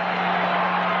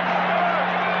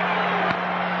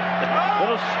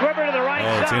 Little squibber to the right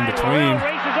side. It's in between. Worrell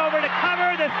races over to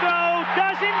cover. The throw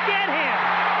doesn't get him.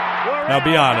 Now,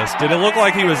 be honest. Did it look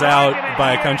like he was out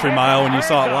by a country mile when you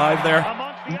saw it live there?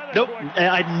 Nope.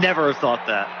 I'd never have thought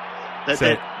that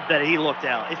he looked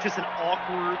out. It's just an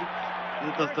awkward,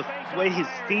 the way his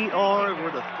feet are,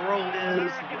 where the throw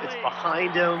is, it's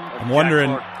behind him.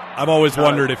 I've always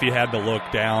wondered if he had to look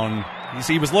down. You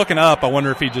see, he was looking up. I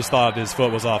wonder if he just thought his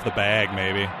foot was off the bag,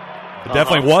 maybe. It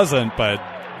definitely wasn't, but...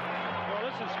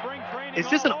 It's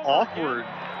just an awkward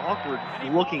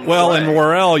looking Well, play. in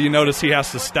Worrell, you notice he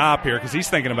has to stop here because he's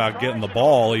thinking about getting the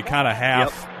ball. He kind of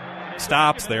half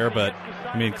stops there, but,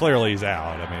 clearly he's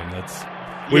out.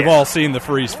 We've all seen the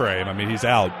freeze frame. He's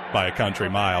out by a country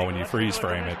mile when you freeze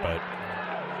frame it, but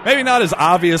maybe not as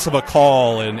obvious of a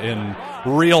call in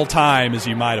real time as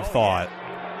you might have thought.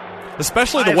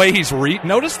 Especially the way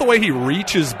notice the way he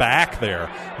reaches back there.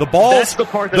 The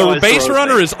base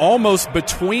runner is almost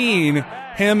between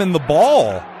him and the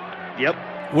ball. Yep.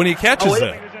 When he catches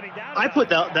it. I put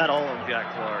that all on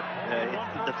Jack Clark.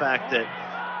 The fact that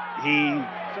he,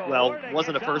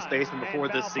 wasn't a first baseman before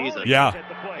this season. Yeah.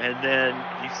 And then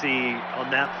you see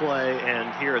on that play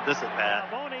and here at this at bat,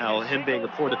 how him being a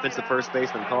poor defensive first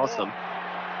baseman cost him.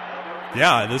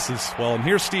 Yeah, and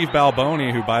here's Steve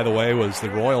Balboni, who, by the way, was the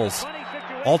Royals'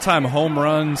 all-time home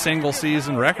run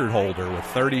single-season record holder with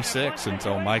 36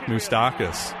 until Mike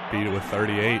Moustakas beat it with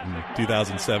 38 in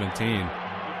 2017.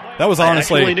 That was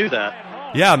honestly... I actually knew that.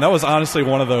 Yeah, and that was honestly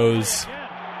one of those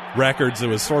records that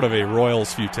was sort of a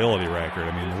Royals futility record.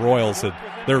 The Royals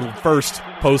their first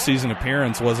postseason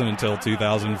appearance wasn't until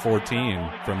 2014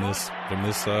 from this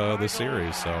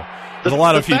series, so there's a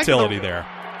lot of futility there.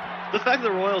 The fact that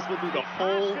the Royals went through the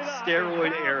whole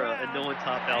steroid era and no one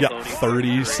topped Balboni. Yeah,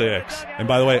 36. And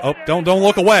by the way, don't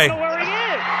look away.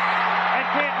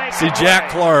 See,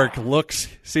 Jack Clark looks...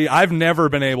 See, I've never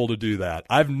been able to do that.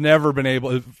 I've never been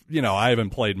able... I haven't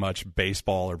played much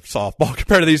baseball or softball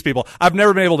compared to these people. I've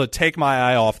never been able to take my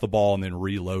eye off the ball and then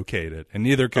relocate it. And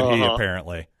neither could he,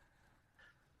 apparently.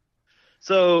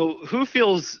 So, who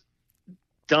feels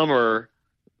dumber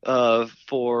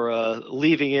for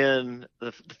leaving in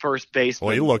the first baseman?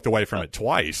 Well, he looked away from it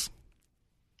twice.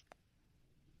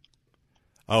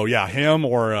 Oh, yeah, him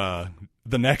or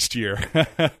the next year.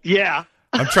 Yeah.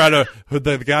 I'm trying to...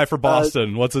 The guy for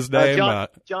Boston, what's his name?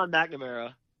 John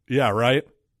McNamara. Yeah, right?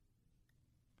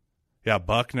 Yeah,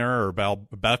 Buckner or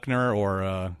Buckner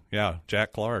or,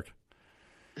 Jack Clark.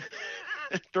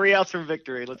 3 outs from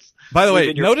victory. By the way,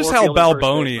 in your notice how four-field first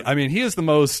Balboni, baseman. I mean,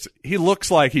 he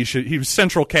looks like he was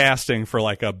central casting for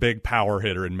like a big power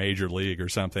hitter in Major League or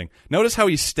something. Notice how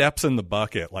he steps in the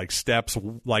bucket, steps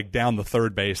down the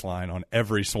third baseline on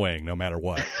every swing, no matter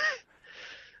what.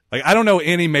 I don't know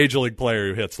any Major League player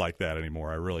who hits like that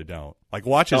anymore. I really don't.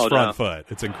 Watch his front foot.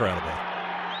 It's incredible.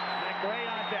 McRae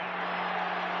on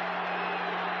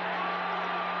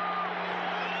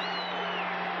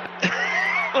deck.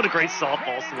 What a great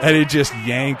softball swing. And he just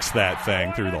yanks that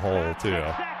thing through the hole, too.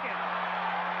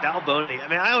 Balboni. I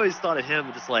mean, I always thought of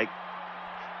him just like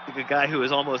a guy who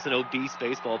was almost an obese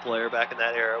baseball player back in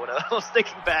that era when I was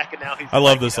thinking back, and now he's I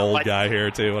love this old guy here,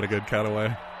 too. What a good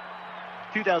cutaway.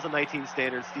 2019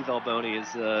 standards, Steve Alboni is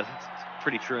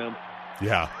pretty trim.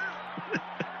 Yeah.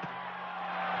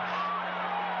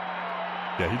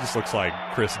 Yeah, he just looks like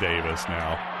Chris Davis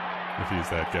now, if he's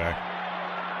that guy.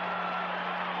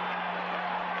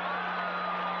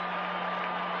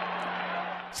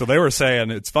 So they were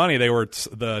saying, it's funny,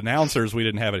 the announcers, we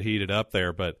didn't have it heated up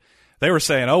there, but they were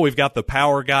saying, oh, we've got the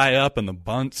power guy up in the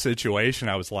bunt situation.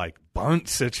 I was like, bunt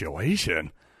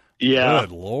situation? Yeah.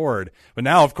 Good Lord. But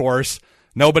now, of course,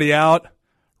 nobody out,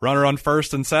 runner on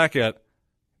first and second.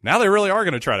 Now they really are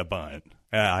going to try to bunt.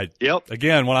 Yep.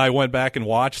 Again, when I went back and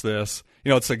watched this,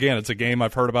 it's a game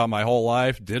I've heard about my whole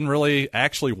life. Didn't really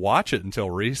actually watch it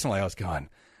until recently. I was going,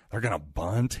 they're going to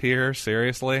bunt here?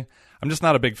 Seriously? I'm just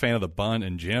not a big fan of the bunt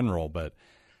in general, but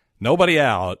nobody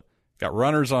out. Got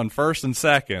runners on first and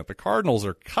second. The Cardinals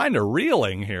are kind of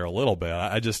reeling here a little bit.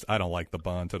 I don't like the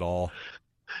bunt at all.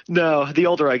 No, the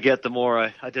older I get, the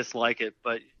more I dislike it.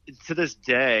 But to this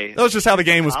day, that was just how the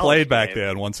game was played back game.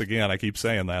 then. Once again, I keep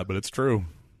saying that, but it's true.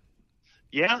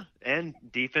 Yeah, and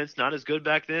defense not as good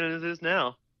back then as it is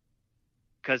now.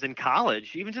 Because in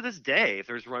college, even to this day, if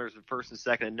there's runners at first and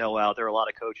second and no out, there are a lot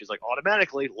of coaches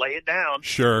automatically lay it down.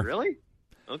 Sure. Really?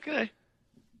 Okay.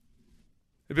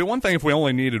 It'd be one thing if we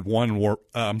only needed one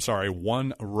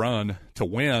run to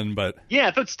win, but yeah,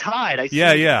 if it's tied, I see.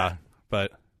 Yeah,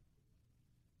 but.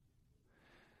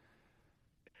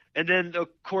 And then, of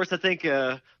course, I think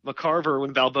McCarver,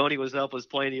 when Balboni was up, was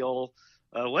playing the old,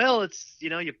 it's,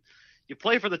 you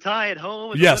play for the tie at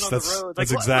home. And yes, win on the road.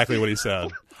 That's exactly what he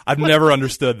said. I've never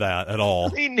understood that at all.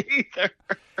 Me neither.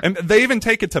 And they even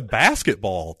take it to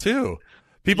basketball, too.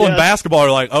 People in basketball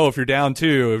are like, oh, if you're down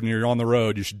 2 and you're on the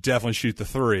road, you should definitely shoot the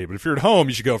 3. But if you're at home,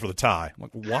 you should go for the tie. I'm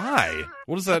like, why?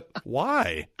 What is that?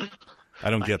 Why? I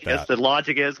don't get that. I guess the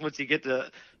logic is once you get to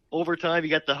overtime, you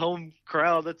got the home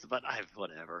crowd.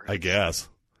 Whatever. I guess.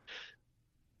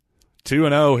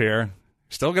 2-0 here.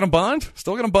 Still going to bunt?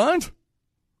 Still going to bunt?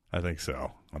 I think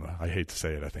so. I hate to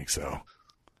say it. I think so.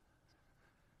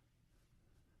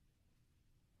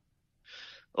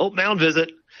 Oh, mound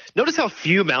visit. Notice how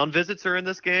few mound visits are in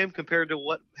this game compared to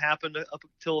what happened up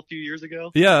until a few years ago.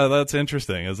 Yeah, that's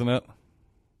interesting, isn't it?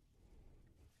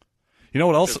 You know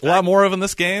what else? A lot more of in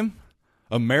this game?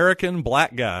 American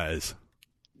black guys.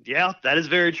 Yeah, that is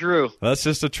very true. That's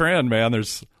just a trend, man.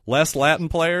 There's less Latin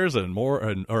players and more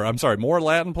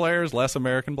Latin players, less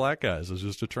American black guys. It's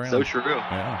just a trend. So true.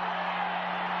 Yeah.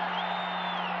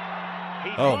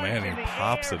 Oh, man, he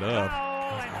pops it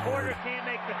up. Good Lord.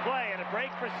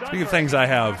 Speaking of things I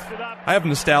have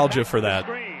nostalgia for that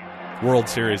World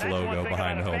Series logo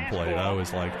behind home plate. I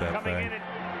always liked that thing.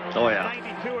 Oh, yeah.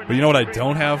 But you know what I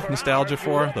don't have nostalgia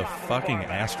for? The fucking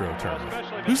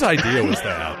AstroTurf. Whose idea was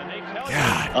that?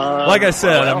 God. Like I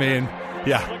said,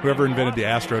 whoever invented the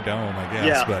Astrodome, I guess.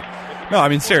 Yeah. But,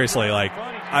 no, seriously,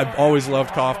 I've always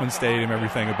loved Kauffman Stadium,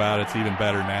 everything about it's even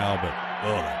better now, but,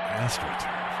 that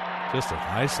AstroTurf. Just an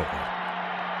eyesore.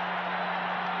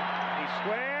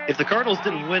 If the Cardinals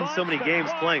didn't win so many games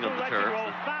playing on the turf,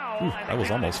 that was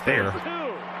almost fair.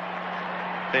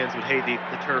 Fans would hate the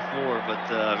turf more, but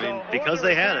because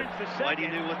they had it, Whitey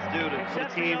knew what to do to put a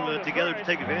team together to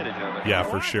take advantage of it. Yeah,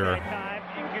 for sure.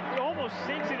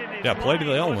 Yeah, play to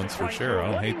the elements for sure.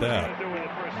 I don't hate that.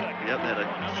 Yep, had a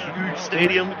huge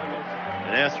stadium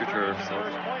and AstroTurf.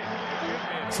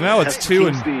 So now it's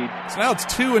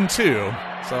 2-2.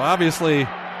 So obviously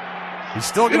he's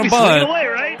still going to bunt. Away,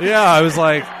 right? Yeah,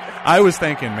 I was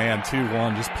thinking, man,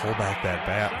 2-1, just pull back that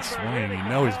bat and swing. You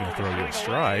know he's going to throw you a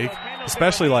strike.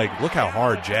 Especially, look how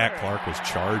hard Jack Clark was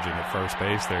charging at first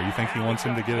base there. You think he wants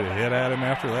him to get a hit at him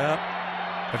after that?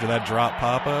 After that drop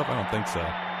pop-up? I don't think so.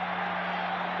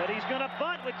 But he's going to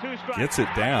bunt with 2 strikes. Gets it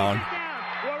down.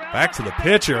 Back to the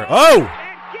pitcher. Oh!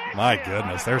 My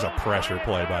goodness, there's a pressure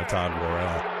play by Todd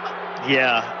Worrell.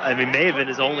 Yeah, may have been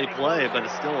his only play, but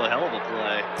it's still a hell of a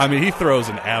play. He throws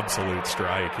an absolute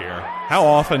strike here. How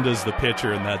often does the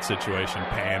pitcher in that situation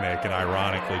panic and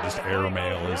ironically just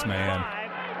airmail his man?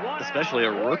 especially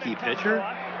a rookie pitcher.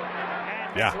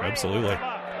 Yeah, absolutely.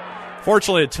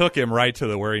 Fortunately, it took him right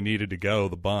to where he needed to go,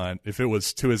 the bunt. If it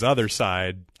was to his other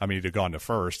side, I mean, he'd have gone to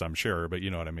first, I'm sure, but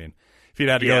you know what I mean. If he'd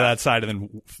had to go to that side and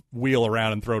then wheel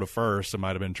around and throw to first, it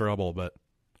might have been trouble, but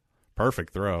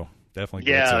perfect throw.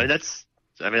 Definitely. Yeah, that's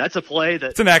a play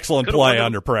that... It's an excellent play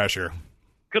under pressure.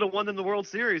 Could have won them the World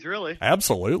Series, really.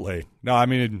 Absolutely. No, I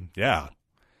mean, yeah.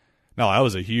 No, that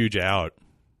was a huge out.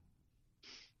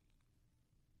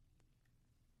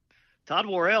 Todd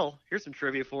Worrell, here's some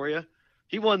trivia for you.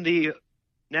 He won the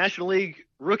National League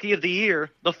Rookie of the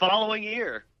Year the following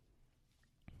year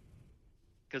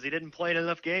because he didn't play in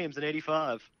enough games in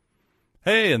 '85.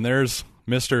 Hey, and there's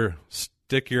Mr.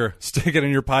 Stick it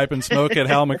in your pipe and smoke it.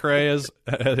 Hal McRae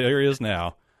there he is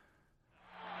now.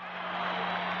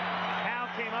 Hal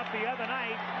came up the other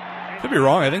night. Could be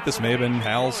wrong. I think this may have been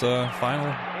Hal's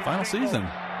final season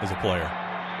as a player.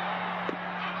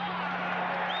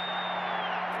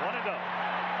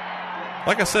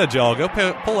 Like I said, y'all, go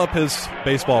pull up his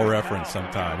Baseball Reference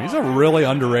sometime. He's a really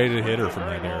underrated hitter from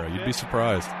that era. You'd be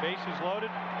surprised. Bases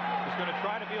loaded. He's going to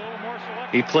try to be a little more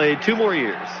selective. He played 2 more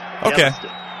years. Okay.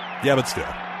 Yeah, but still.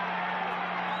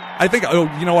 I think,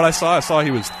 you know what I saw? I saw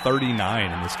he was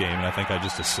 39 in this game, and I think I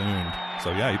just assumed. So,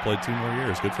 yeah, he played 2 more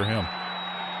years. Good for him.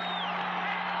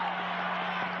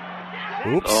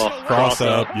 Oops. Oh, cross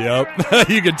up. Yep.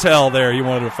 You could tell there he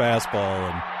wanted a fastball,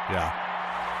 and yeah.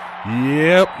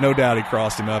 Yep, no doubt he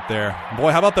crossed him up there.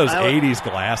 Boy, how about those 80s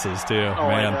glasses, too? Oh,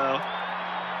 man. I know.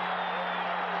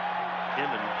 Him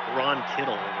and Ron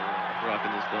Kittle were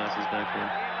rocking those glasses back then.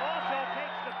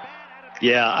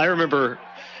 Yeah, I remember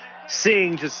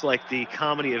seeing just like the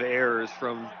comedy of errors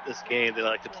from this game they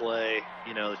like to play,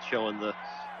 showing the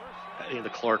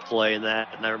Clark play and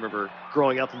that. And I remember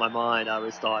growing up in my mind, I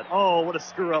always thought, oh, what a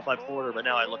screw up by Porter. But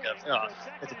now I look at it,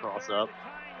 it's a cross up.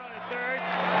 Third,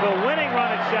 the winning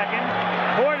run at second.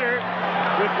 Porter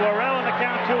with Worrell in the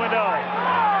count 2-0.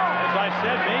 As I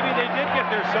said, maybe they did get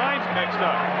their signs mixed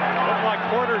up. Looked like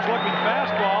Porter's looking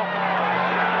fastball.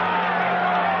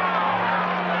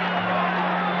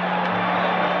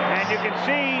 And you can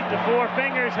see the 4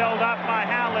 fingers held up by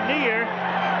Hal Lanier,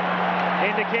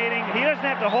 indicating he doesn't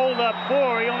have to hold up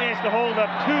 4, he only has to hold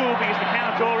up 2 because the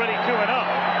count's already 2-0.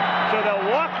 So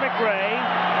they'll walk McRae.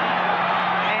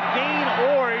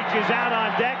 Orge is out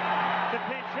on deck to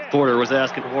pinch hit. Porter was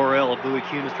asking Worrell if Bowie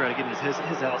Kuhn was trying to get into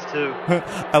his house, too.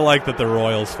 I like that the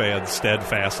Royals fans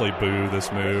steadfastly boo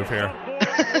this move here.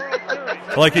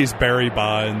 Like he's Barry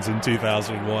Bonds in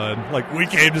 2001. Like, we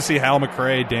came to see Hal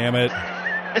McRae, damn it.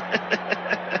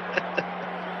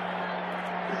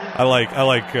 I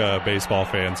like baseball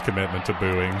fans' commitment to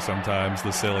booing sometimes,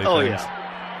 the silly things.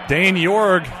 Yeah. Dane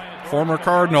Yorg, former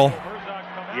Cardinal.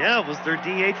 Yeah, it was their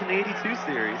DH in the 82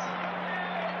 series.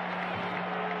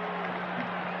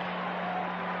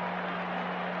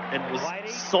 And was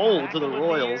sold to the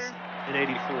Royals in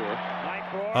 84.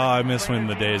 Oh, I miss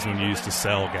the days when you used to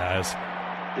sell guys.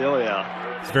 Oh,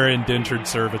 yeah. It's very indentured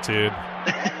servitude.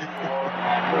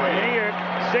 Here,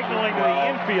 signaling to the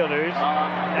infielders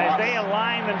as they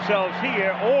align themselves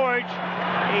here. Orge,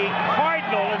 a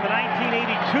Cardinal in the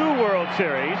 1982 World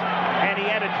Series, and he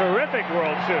had a terrific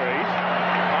World Series.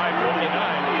 5:49.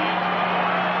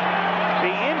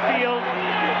 The infield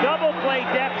double play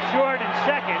depth short and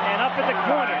second, and up at the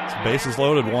corner. Bases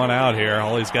loaded, 1 out here.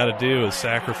 All he's got to do is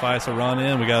sacrifice a run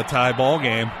in. We got a tie ball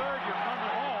game.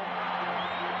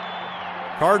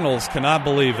 Cardinals cannot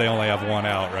believe they only have 1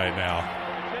 out right now.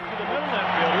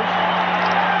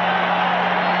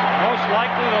 Most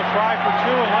likely they'll try for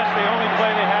 2 unless the only play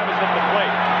they have is at the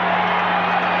plate.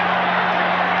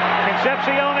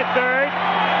 Concepcion at third,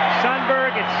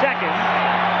 Sundberg at second.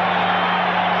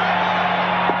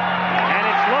 And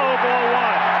it's low, ball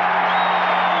 1.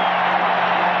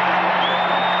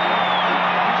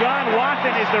 John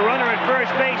Watson is the runner at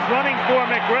first base running for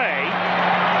McRae.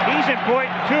 He's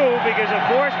important too because a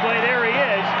force play, there he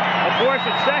is. A force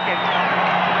at second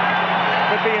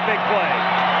would be a big play.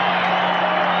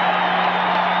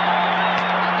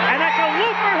 And that's a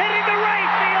looper hitting the right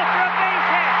field for a base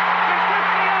hit.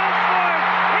 Concepcion scores.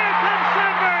 Here comes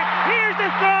Sundberg. Here's the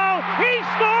throw. He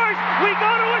scores. We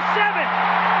go to a 7th.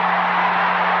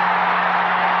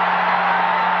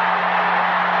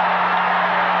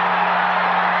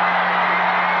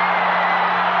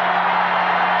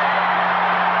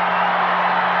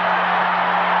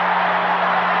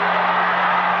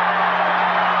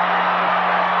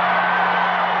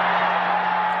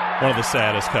 One of the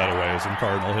saddest cutaways in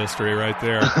Cardinal history right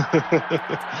there.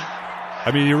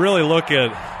 I mean, you really look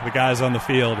at the guys on the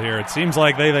field here. It seems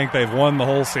like they think they've won the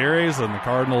whole series, and the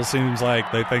Cardinals seems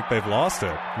like they think they've lost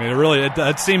it. I mean,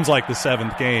 it seems like the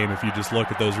 7th game if you just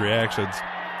look at those reactions.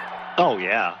 Oh,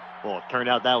 yeah. Well, it turned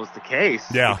out that was the case.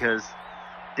 Yeah. Because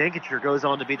Dinkinger goes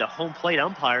on to be the home plate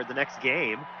umpire the next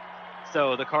game.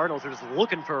 So the Cardinals are just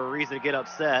looking for a reason to get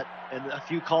upset, and a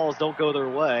few calls don't go their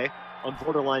way on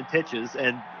borderline pitches,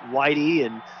 and Whitey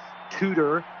and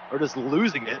Tudor are just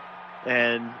losing it.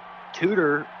 And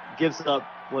Tudor gives up,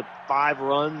 5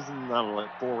 runs and, I don't know,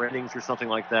 4 innings or something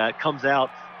like that. Comes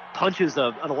out, punches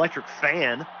an electric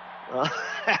fan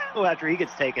after he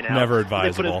gets taken out. Never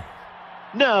advisable.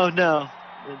 No.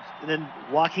 And then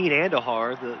Joaquin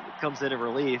Andujar comes in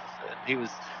relief. He was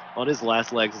on his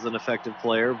last legs as an effective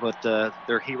player, but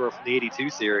their hero from the 82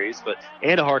 series. But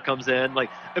Andujar comes in,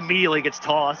 immediately gets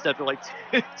tossed after,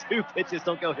 two pitches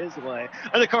don't go his way.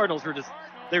 And the Cardinals were just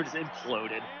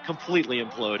imploded, completely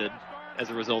imploded as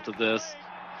a result of this.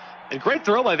 And great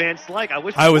throw by Van Slyke.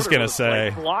 I was going to say,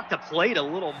 block the plate a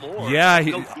little more. Yeah,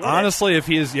 honestly, if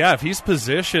he's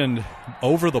positioned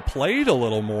over the plate a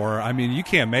little more, I mean, you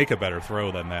can't make a better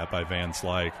throw than that by Van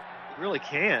Slyke. You really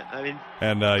can't. I mean,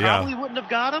 probably wouldn't have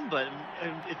got him, but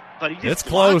he just it's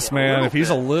close, man. If he's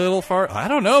a little far, I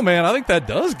don't know, man. I think that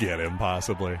does get him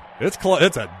possibly. It's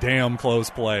It's a damn close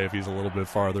play if he's a little bit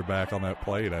farther back on that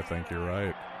plate. I think you're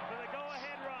right.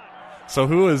 So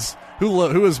who is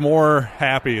more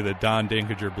happy that Don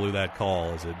Dinkinger blew that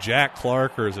call? Is it Jack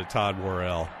Clark or is it Todd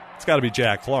Worrell? It's got to be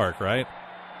Jack Clark, right?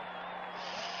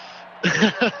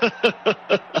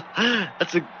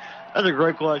 That's a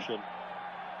great question.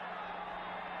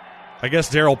 I guess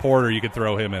Darryl Porter, you could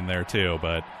throw him in there too,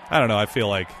 but I don't know. I feel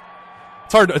like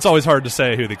it's hard. It's always hard to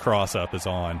say who the cross up is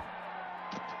on.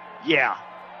 Yeah,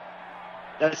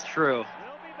 that's true.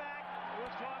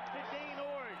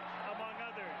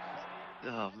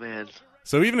 Oh, man.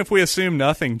 So even if we assume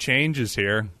nothing changes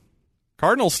here,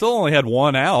 Cardinals still only had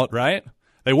 1 out, right?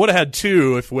 They would have had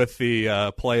 2 if with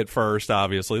the play at first,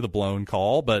 obviously, the blown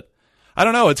call. But I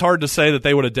don't know. It's hard to say that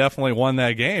they would have definitely won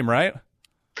that game, right?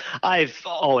 I've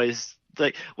always,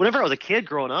 whenever I was a kid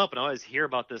growing up and I always hear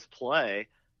about this play,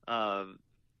 and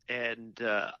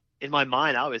in my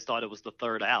mind, I always thought it was the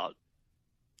 3rd out.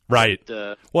 Right.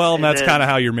 But, and that's kind of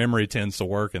how your memory tends to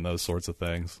work in those sorts of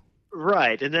things.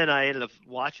 Right, and then I ended up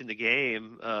watching the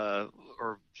game,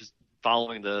 or just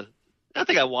following I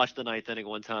think I watched the 9th inning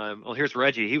one time. Well, here's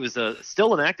Reggie. He was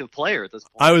still an active player at this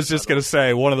point. I was just going to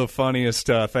say, one of the funniest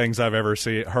things I've ever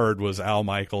heard was Al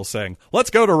Michaels saying, "Let's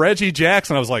go to Reggie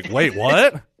Jackson." I was like, wait,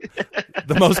 what?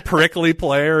 The most prickly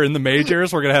player in the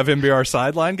majors? We're going to have him be our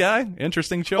sideline guy?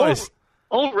 Interesting choice.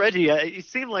 Old Reggie, it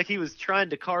seemed like he was trying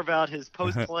to carve out his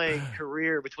post-playing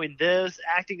career between this,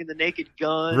 acting in The Naked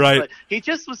Gun. Right. But he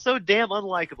just was so damn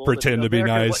unlikable. Pretend to be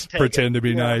nice. Pretend to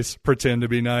be nice. Pretend to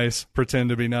be nice. Pretend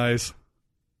to be nice.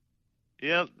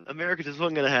 Yep, America just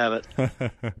wasn't going to have it. I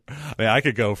mean, I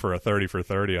could go for a 30 for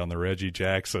 30 on the Reggie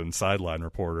Jackson sideline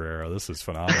reporter era. This is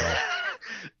phenomenal.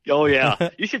 Oh,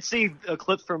 yeah. You should see a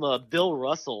clip from Bill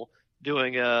Russell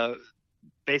doing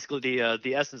basically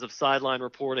the essence of sideline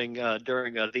reporting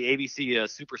during the ABC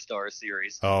Superstars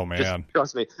series. Oh, man. Just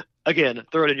trust me. Again,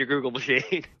 throw it in your Google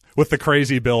machine. With the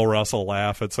crazy Bill Russell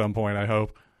laugh at some point, I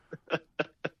hope.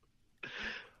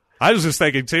 I was just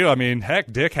thinking, too, I mean,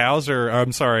 heck, Hauser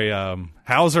and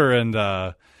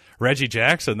Reggie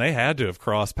Jackson, they had to have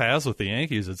crossed paths with the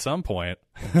Yankees at some point.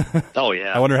 Oh,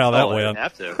 yeah. I wonder how that went. They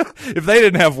have to. If they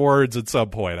didn't have words at some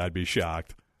point, I'd be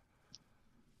shocked.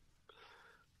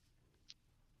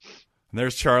 And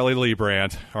there's Charlie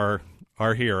Leibrandt, our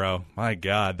hero. My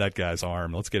God, that guy's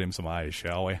arm. Let's get him some ice,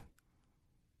 shall we?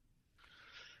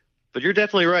 But you're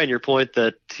definitely right in your point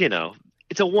that,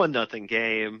 it's a 1-0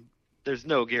 game. There's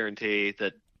no guarantee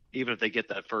that even if they get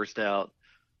that first out,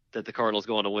 that the Cardinals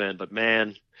going to win. But,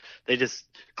 man, they just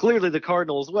 – clearly the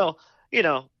Cardinals – well,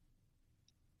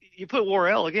 you put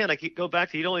Worrell, again, I keep go back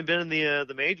to he'd only been in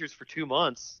the majors for 2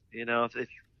 months. If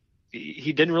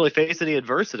he didn't really face any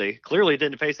adversity. Clearly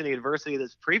didn't face any adversity in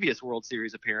his previous World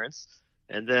Series appearance.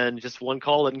 And then just one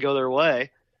call didn't go their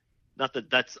way. Not that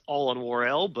that's all on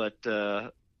Worrell, but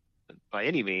by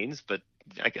any means. But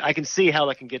I can see how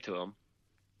that can get to him.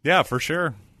 Yeah, for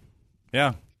sure.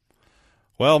 Yeah.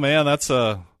 Well, man, it's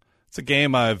a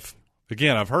game I've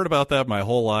heard about that my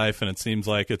whole life, and it seems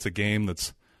like it's a game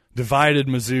that's divided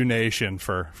Mizzou Nation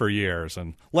for years,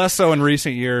 and less so in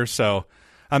recent years. So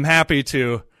I'm happy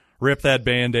to rip that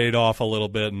Band-Aid off a little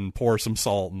bit and pour some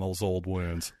salt in those old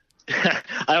wounds. I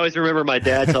always remember my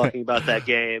dad talking about that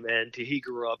game, and he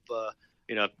grew up,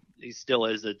 he still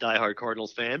is a diehard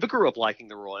Cardinals fan, but grew up liking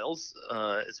the Royals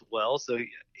as well. So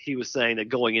he was saying that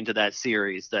going into that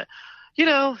series that,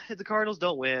 if the Cardinals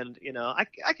don't win,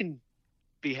 I can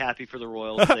be happy for the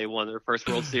Royals if they won their first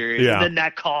World Series. Yeah. And then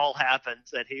that call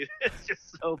happens, and he is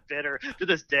just so bitter to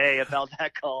this day about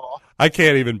that call. I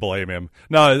can't even blame him.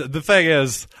 No, the thing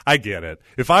is, I get it.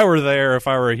 If I were there, if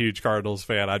I were a huge Cardinals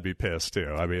fan, I'd be pissed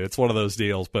too. I mean, it's one of those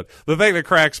deals. But the thing that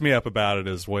cracks me up about it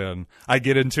is when I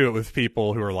get into it with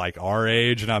people who are like our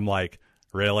age, and I'm like,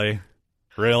 really?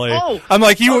 Oh, I'm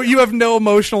like, you have no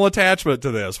emotional attachment to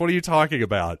this. What are you talking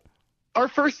about? Our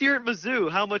first year at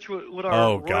Mizzou, how much would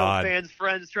our Royal fans'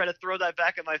 friends try to throw that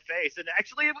back in my face? And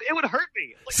actually, it would hurt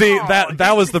me. Like, see,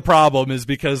 that was the problem, is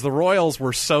because the Royals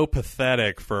were so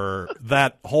pathetic for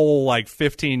that whole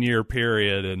 15-year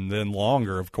period, and then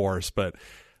longer, of course. But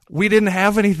we didn't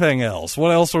have anything else.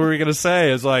 What else were we going to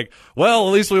say? It's like, well,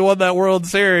 at least we won that World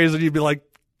Series, and you'd be like,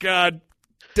 God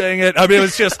dang it. I mean, it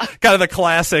was just kind of the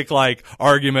classic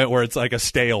argument where it's like a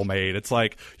stalemate. It's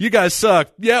like, you guys suck.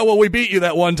 Yeah, well, we beat you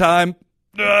that one time.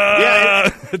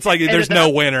 It's like there's no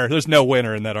winner. There's no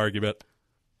winner in that argument.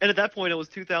 And at that point, it was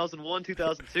 2001,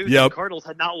 2002. Yep. So the Cardinals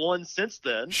had not won since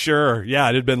then. Sure. Yeah,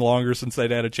 it had been longer since they'd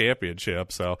had a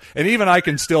championship. So, and even I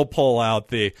can still pull out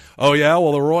the,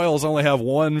 the Royals only have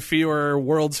one fewer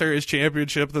World Series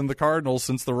championship than the Cardinals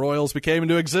since the Royals became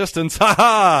into existence. Ha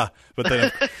ha! But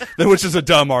then, which is a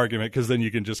dumb argument, because then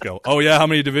you can just go, how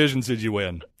many divisions did you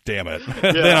win? Damn it.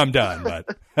 Then I'm done.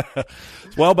 But,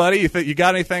 well, buddy, you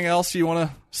got anything else you want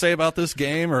to say about this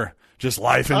game, or just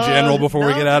life in general before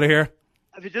we get out of here?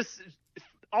 I mean, just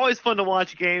always fun to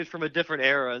watch games from a different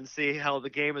era and see how the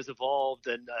game has evolved.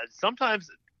 And sometimes,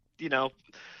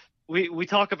 we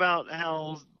talk about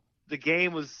how the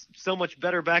game was so much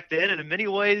better back then, and in many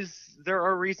ways there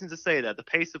are reasons to say that. The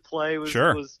pace of play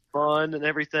was fun and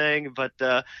everything, but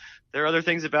there are other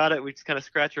things about it we just kind of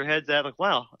scratch our heads at, like,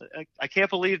 wow, I can't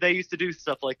believe they used to do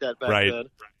stuff like that back then.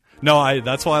 No,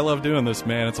 that's why I love doing this,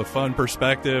 man. It's a fun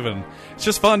perspective, and it's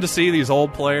just fun to see these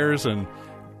old players and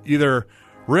either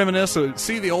reminisce,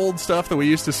 see the old stuff that we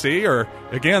used to see, or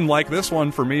again, like this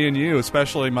one for me and you,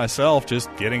 especially myself,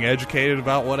 just getting educated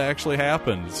about what actually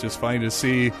happened. It's just funny to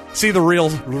see the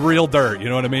real dirt. You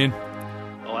know what I mean?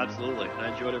 Oh, absolutely.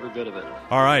 I enjoyed every bit of it.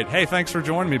 All right. Hey, thanks for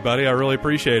joining me, buddy. I really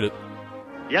appreciate it.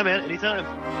 Yeah, man. Anytime.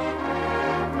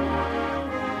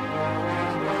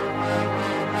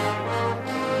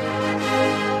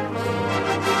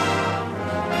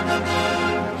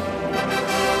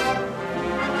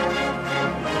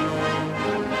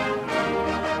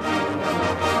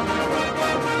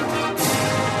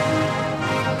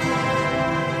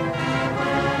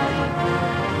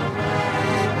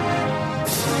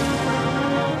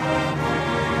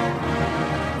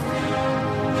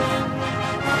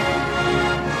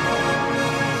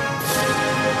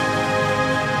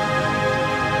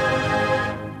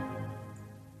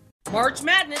 March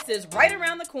Madness is right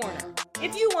around the corner.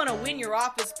 If you want to win your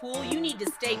office pool, you need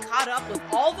to stay caught up with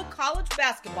all the college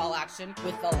basketball action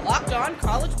with the Locked On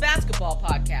College Basketball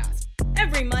Podcast.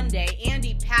 Every Monday,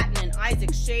 Andy Patton and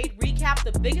Isaac Shade recap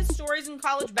the biggest stories in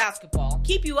college basketball,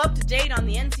 keep you up to date on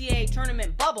the NCAA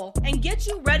tournament bubble, and get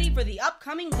you ready for the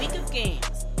upcoming week of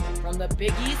games. From the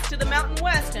Big East to the Mountain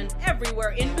West and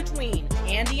everywhere in between,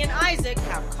 Andy and Isaac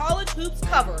have college hoops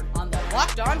covered on the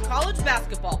Locked On College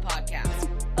Basketball Podcast.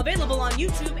 Available on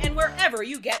YouTube and wherever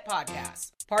you get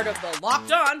podcasts. Part of the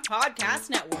Locked On Podcast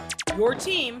Network. Your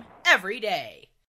team every day.